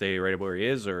he's going to stay right where he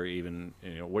is, or even,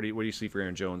 what do you see for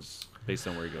Aaron Jones based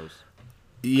on where he goes?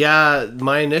 Yeah,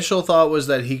 my initial thought was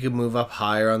that he could move up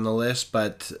higher on the list,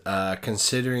 but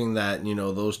considering that,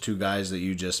 those two guys that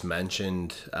you just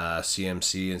mentioned,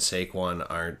 CMC and Saquon,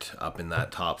 aren't up in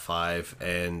that top 5,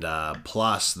 and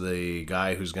plus the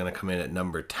guy who's going to come in at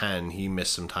number 10, he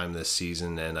missed some time this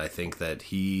season, and I think that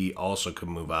he also could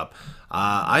move up.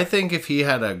 I think if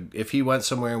he went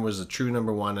somewhere and was a true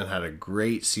number 1 and had a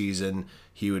great season,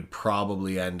 he would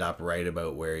probably end up right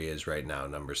about where he is right now,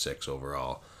 number 6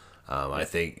 overall. I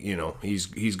think,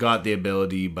 he's got the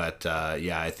ability, but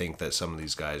I think that some of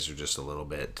these guys are just a little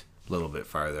bit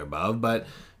farther above. But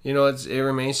it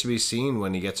remains to be seen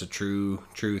when he gets a true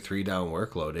 3-down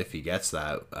workload. If he gets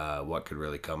that, what could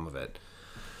really come of it?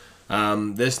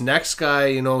 This next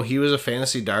guy, he was a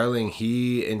fantasy darling.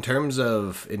 He, in terms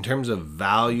of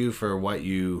value for what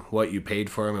you paid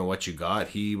for him and what you got,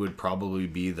 he would probably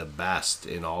be the best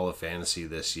in all of fantasy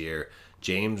this year.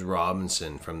 James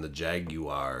Robinson from the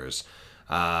Jaguars.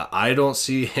 I don't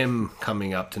see him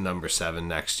coming up to number 7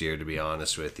 next year, to be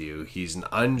honest with you. He's an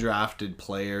undrafted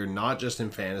player, not just in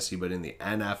fantasy, but in the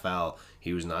NFL.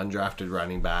 He was an undrafted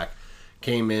running back.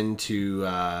 Came into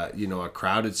a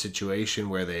crowded situation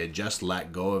where they had just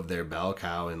let go of their bell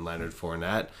cow in Leonard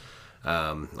Fournette.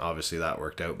 Obviously that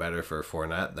worked out better for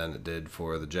Fournette than it did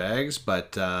for the Jags,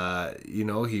 but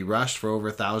he rushed for over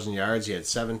 1,000 yards. He had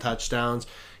 7 touchdowns.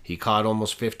 He caught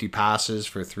almost 50 passes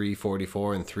for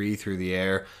 344 and 3 through the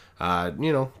air.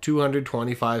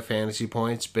 225 fantasy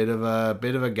points. Bit of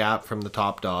a gap from the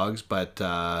top dogs, but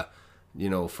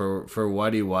for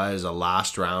what he was, a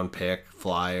last round pick,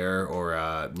 flyer, or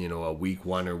a week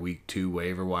 1 or week 2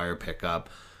 waiver wire pickup,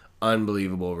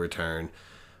 unbelievable return.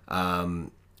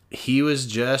 He was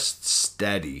just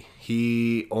steady.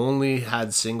 He only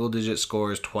had single-digit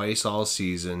scores twice all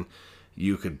season.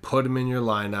 You could put him in your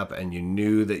lineup, and you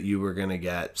knew that you were going to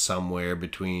get somewhere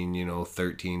between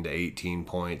 13 to 18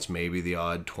 points, maybe the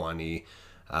odd 20.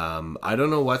 I don't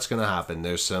know what's going to happen.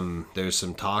 There's some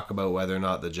talk about whether or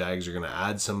not the Jags are going to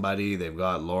add somebody. They've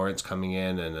got Lawrence coming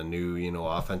in and a new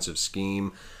offensive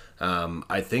scheme.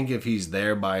 I think if he's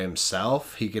there by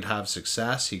himself, he could have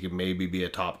success. He could maybe be a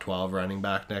top 12 running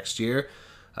back next year.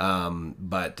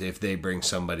 But if they bring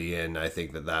somebody in, I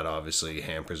think that obviously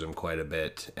hampers him quite a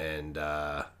bit. And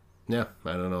I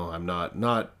don't know. I'm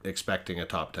not expecting a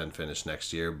top 10 finish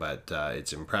next year, but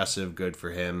it's impressive, good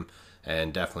for him,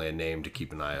 and definitely a name to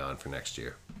keep an eye on for next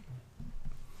year.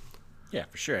 Yeah,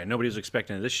 for sure. And nobody was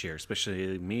expecting it this year,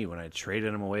 especially me when I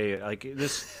traded him away. Like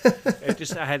this,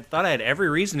 I thought I had every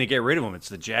reason to get rid of him. It's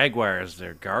the Jaguars.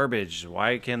 They're garbage.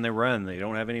 Why can they run? They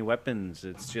don't have any weapons.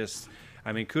 It's just,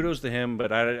 kudos to him.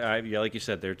 But I like you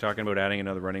said, they're talking about adding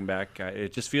another running back.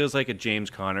 It just feels like a James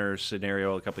Conner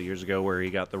scenario a couple of years ago where he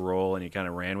got the role and he kind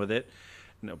of ran with it.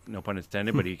 No pun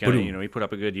intended, but he kind of, he put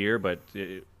up a good year. But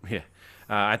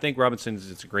I think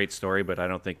it's a great story, but I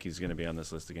don't think he's going to be on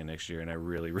this list again next year. And I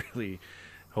really, really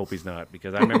hope he's not,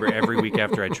 because I remember every week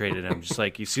after I traded him, just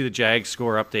like you see the Jags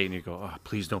score update and you go, oh,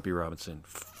 please don't be Robinson.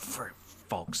 For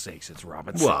fuck's sakes, it's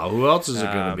Robinson. Well, who else is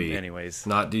it going to be? Anyways.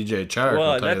 Not DJ Chark,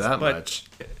 I'll tell you that much.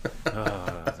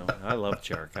 I love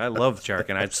Chark.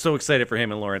 And I'm so excited for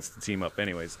him and Lawrence to team up.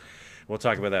 Anyways. We'll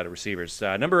talk about that at receivers.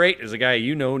 Number 8 is a guy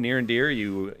near and dear.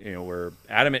 You were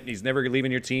adamant he's never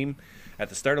leaving your team. At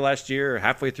the start of last year,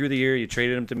 halfway through the year, you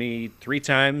traded him to me 3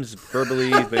 times verbally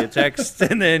via text,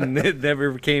 and then it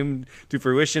never came to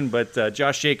fruition. But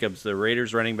Josh Jacobs, the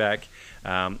Raiders running back,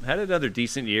 had another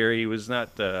decent year. He was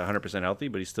not 100% healthy,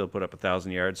 but he still put up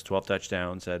 1,000 yards, 12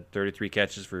 touchdowns, had 33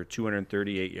 catches for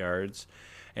 238 yards,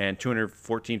 and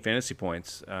 214 fantasy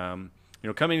points.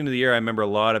 Coming into the year, I remember a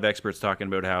lot of experts talking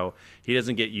about how he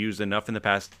doesn't get used enough in the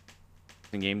passing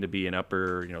game to be an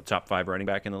upper, top 5 running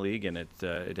back in the league, and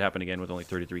it happened again with only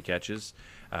 33 catches.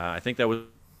 I think that was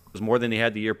more than he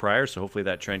had the year prior, so hopefully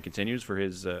that trend continues for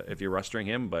his if you're rostering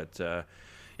him. But I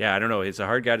don't know. It's a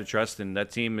hard guy to trust, and that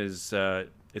team is.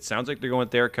 It sounds like they're going with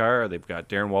Derek Carr. They've got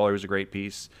Darren Waller, who's a great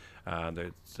piece.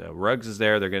 Ruggs is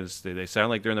there. They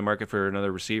sound like they're in the market for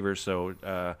another receiver. So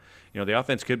the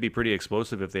offense could be pretty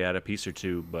explosive if they add a piece or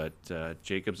two. But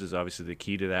Jacobs is obviously the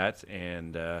key to that,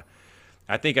 and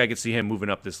I think I could see him moving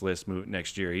up this list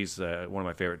next year. He's one of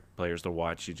my favorite players to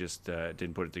watch. He just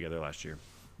didn't put it together last year.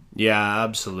 Yeah,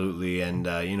 absolutely. And,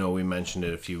 we mentioned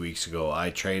it a few weeks ago. I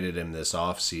traded him this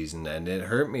offseason, and it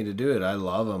hurt me to do it. I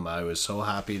love him. I was so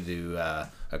happy to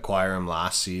acquire him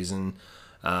last season.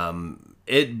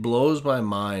 It blows my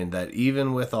mind that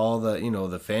even with all the,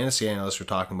 the fantasy analysts were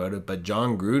talking about it, but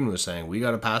John Gruden was saying, we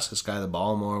got to pass this guy the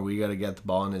ball more. We got to get the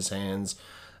ball in his hands.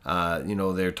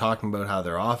 They're talking about how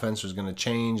their offense was going to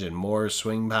change and more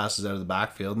swing passes out of the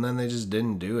backfield, and then they just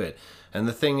didn't do it. And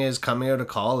the thing is, coming out of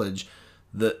college,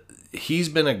 he's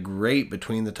been a great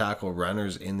between the tackle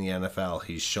runners in the NFL.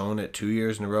 He's shown it 2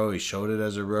 years in a row. He showed it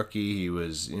as a rookie. He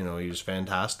was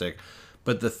fantastic.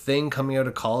 But the thing coming out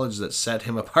of college that set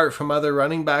him apart from other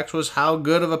running backs was how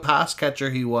good of a pass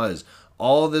catcher he was.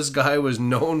 All this guy was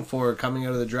known for coming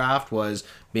out of the draft was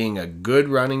being a good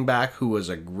running back who was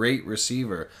a great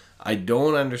receiver. I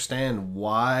don't understand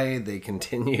why they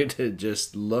continue to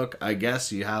just look. I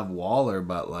guess you have Waller,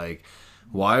 but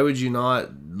why would you not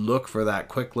look for that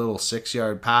quick little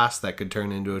 6-yard pass that could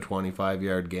turn into a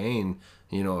 25-yard gain,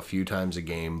 a few times a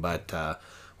game? But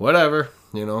whatever,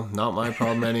 not my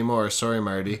problem anymore. Sorry,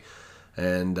 Marty.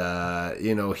 And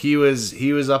he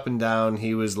was up and down.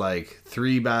 He was like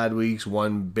 3 bad weeks,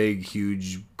 1 big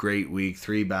huge great week,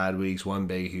 3 bad weeks, 1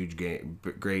 big huge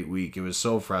great week. It was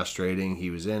so frustrating. He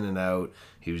was in and out.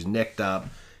 He was nicked up.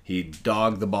 He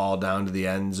dogged the ball down to the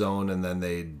end zone, and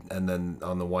then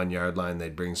on the 1-yard line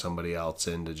they'd bring somebody else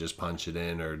in to just punch it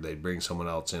in, or they'd bring someone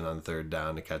else in on 3rd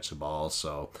down to catch the ball.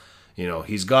 So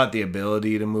he's got the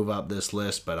ability to move up this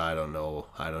list, but I don't know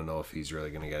if he's really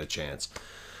going to get a chance.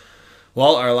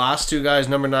 Well, our last 2 guys,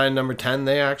 number 9, number 10,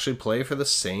 they actually play for the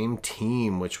same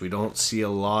team, which we don't see a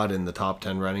lot in the top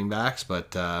 10 running backs,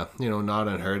 but, not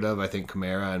unheard of. I think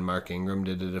Kamara and Mark Ingram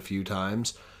did it a few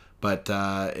times. But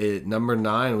number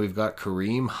 9, we've got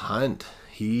Kareem Hunt.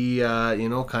 He,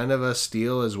 kind of a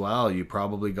steal as well. You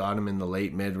probably got him in the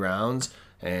late mid rounds,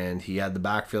 and he had the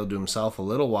backfield to himself a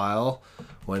little while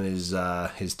when his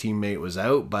teammate was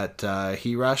out. But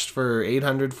he rushed for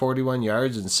 841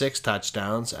 yards and 6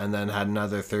 touchdowns, and then had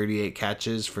another 38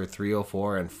 catches for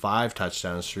 304 and 5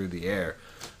 touchdowns through the air.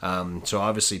 So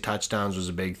obviously touchdowns was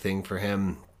a big thing for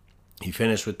him. He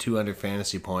finished with 200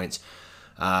 fantasy points.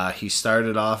 He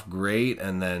started off great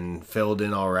and then filled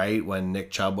in all right when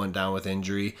Nick Chubb went down with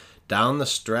injury. Down the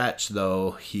stretch,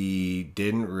 though, he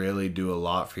didn't really do a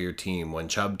lot for your team. When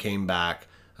Chubb came back,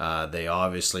 they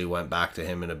obviously went back to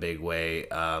him in a big way.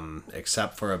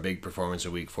 Except for a big performance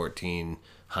in Week 14,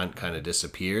 Hunt kind of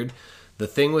disappeared. The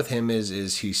thing with him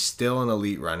is he's still an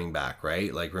elite running back,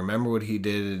 right? Like, remember what he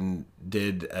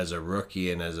did as a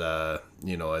rookie and as a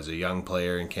young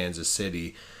player in Kansas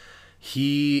City.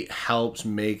 He helps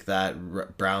make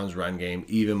that Browns run game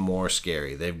even more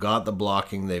scary. They've got the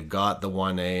blocking, they've got the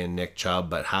 1A and Nick Chubb,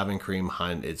 but having Kareem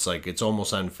Hunt, it's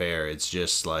almost unfair. It's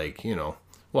just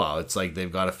it's like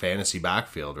they've got a fantasy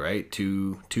backfield, right?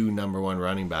 Two number 1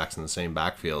 running backs in the same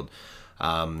backfield.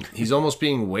 He's almost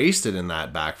being wasted in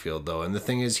that backfield, though. And the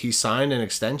thing is, he signed an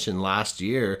extension last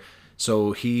year.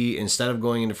 So he, instead of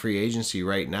going into free agency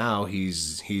right now,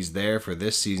 he's there for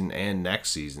this season and next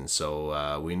season.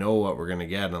 So we know what we're going to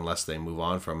get unless they move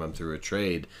on from him through a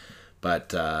trade.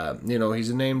 But, he's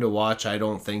a name to watch. I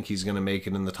don't think he's going to make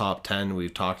it in the top 10.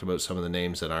 We've talked about some of the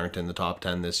names that aren't in the top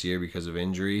 10 this year because of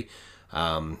injury.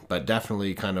 But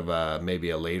definitely kind of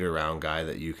maybe a later round guy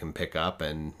that you can pick up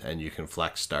and you can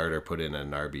flex start or put in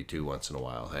an RB2 once in a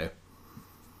while, hey?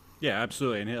 Yeah,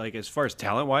 absolutely. And as far as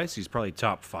talent-wise, he's probably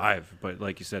top 5. But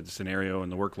like you said, the scenario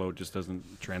and the workload just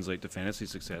doesn't translate to fantasy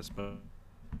success.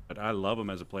 But I love him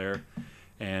as a player.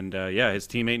 And, his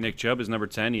teammate Nick Chubb is number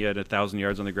 10. He had 1,000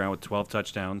 yards on the ground with 12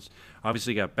 touchdowns.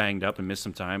 Obviously got banged up and missed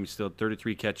some time. He still had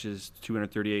 33 catches,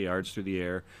 238 yards through the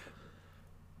air.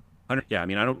 I don't,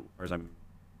 as far as I'm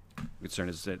concerned,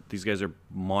 is that these guys are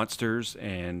monsters.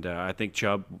 And I think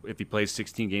Chubb, if he plays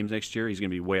 16 games next year, he's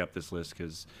going to be way up this list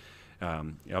because –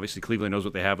 obviously, Cleveland knows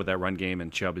what they have with that run game,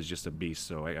 and Chubb is just a beast,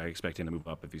 so I expect him to move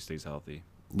up if he stays healthy.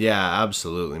 Yeah,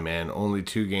 absolutely, man. Only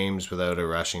 2 games without a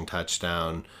rushing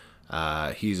touchdown.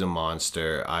 He's a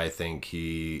monster. I think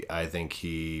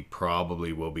he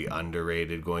probably will be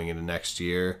underrated going into next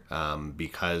year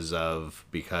because of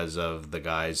the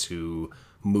guys who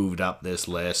moved up this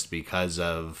list, because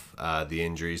of the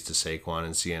injuries to Saquon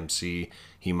and CMC.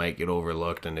 He might get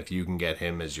overlooked, and if you can get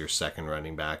him as your second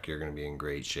running back, you're going to be in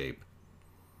great shape.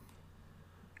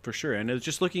 For sure. And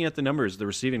just looking at the numbers, the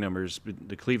receiving numbers,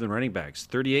 the Cleveland running backs,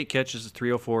 38 catches,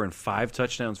 304, and 5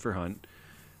 touchdowns for Hunt.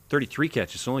 33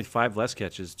 catches, so only 5 less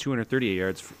catches, 238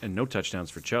 yards, and no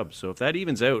touchdowns for Chubb. So if that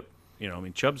evens out,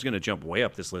 Chubb's going to jump way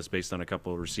up this list based on a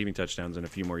couple of receiving touchdowns and a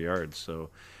few more yards.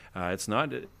 So it's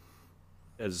not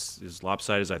as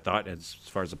lopsided as I thought as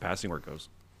far as the passing work goes.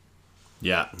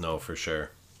 Yeah, no, for sure.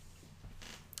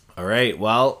 All right,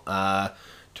 well,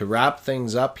 to wrap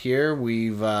things up here,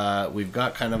 we've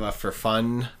got kind of a for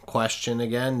fun question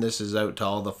again. This is out to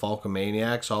all the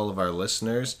Falcomaniacs, all of our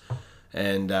listeners.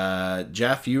 And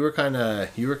Jeff, you were kind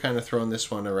of throwing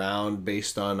this one around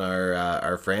based on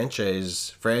our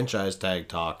franchise tag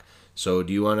talk. So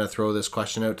do you want to throw this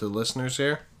question out to the listeners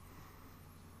here?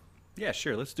 Yeah,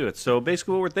 sure. Let's do it. So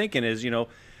basically, what we're thinking is,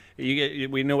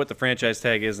 we know what the franchise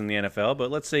tag is in the NFL, but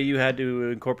let's say you had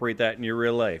to incorporate that in your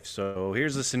real life. So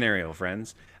here's the scenario,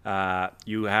 friends.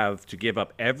 You have to give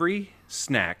up every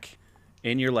snack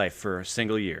in your life for a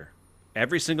single year.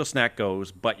 Every single snack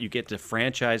goes, but you get to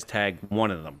franchise tag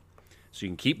one of them. So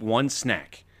you can keep one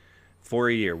snack for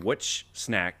a year. Which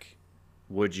snack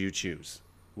would you choose?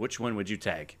 Which one would you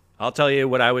tag? I'll tell you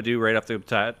what I would do right off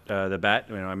the bat.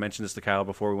 I mentioned this to Kyle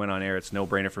before we went on air. It's no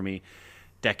brainer for me.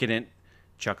 Decadent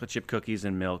chocolate chip cookies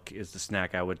and milk is the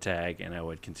snack I would tag, and I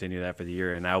would continue that for the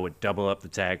year, and I would double up the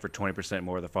tag for 20%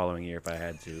 more the following year if I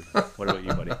had to. What about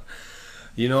you, buddy?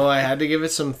 I had to give it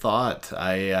some thought.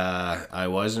 I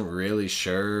wasn't really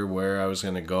sure where I was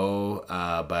going to go,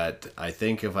 but I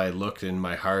think if I looked in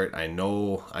my heart, I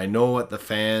know what the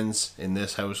fans in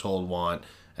this household want,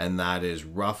 and that is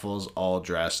Ruffles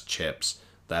all-dressed chips.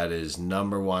 That is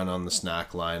number one on the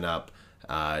snack lineup.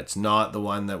 It's not the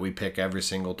one that we pick every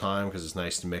single time because it's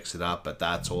nice to mix it up, but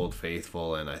that's Old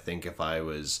Faithful, and I think if I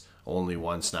was only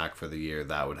one snack for the year,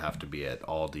 that would have to be it.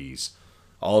 Aldi's.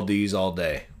 Aldi's all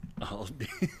day.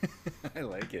 I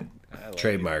like it.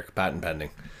 Trademark, patent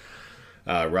pending.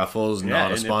 Ruffles,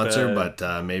 not a sponsor,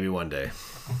 but maybe one day.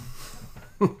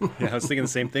 Yeah, I was thinking the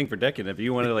same thing for Decadent. If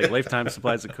you wanted lifetime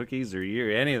supplies of cookies or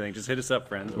year anything, just hit us up,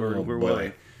 friends. We're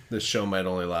willing. This show might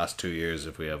only last 2 years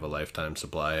if we have a lifetime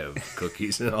supply of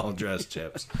cookies and all dressed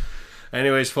chips.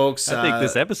 Anyways, folks, I think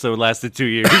this episode lasted 2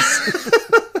 years.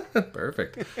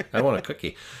 Perfect. I want a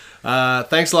cookie.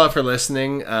 Thanks a lot for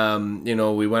listening.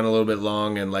 We went a little bit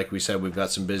long, and like we said, we've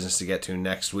got some business to get to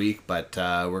next week, but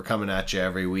we're coming at you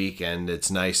every week, and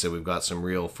it's nice that we've got some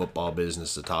real football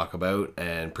business to talk about,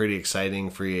 and pretty exciting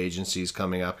free agencies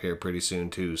coming up here pretty soon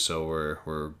too. So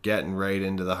we're getting right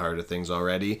into the heart of things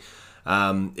already.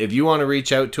 If you want to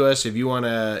reach out to us, if you want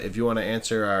to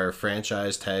answer our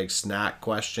franchise tag snack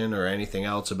question or anything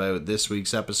else about this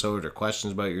week's episode, or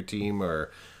questions about your team,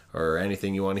 or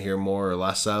anything you want to hear more or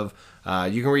less of,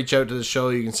 you can reach out to the show.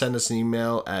 You can send us an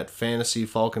email at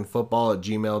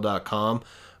fantasyfalconfootball@gmail.com,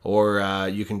 or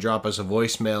you can drop us a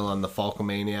voicemail on the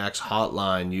Falcomaniacs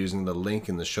hotline using the link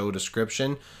in the show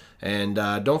description. And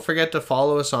don't forget to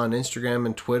follow us on Instagram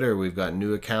and Twitter. We've got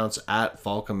new accounts at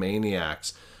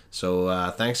Falcomaniacs.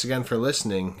 So thanks again for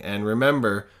listening, and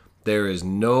remember, there is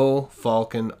no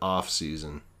Falcon off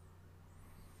season.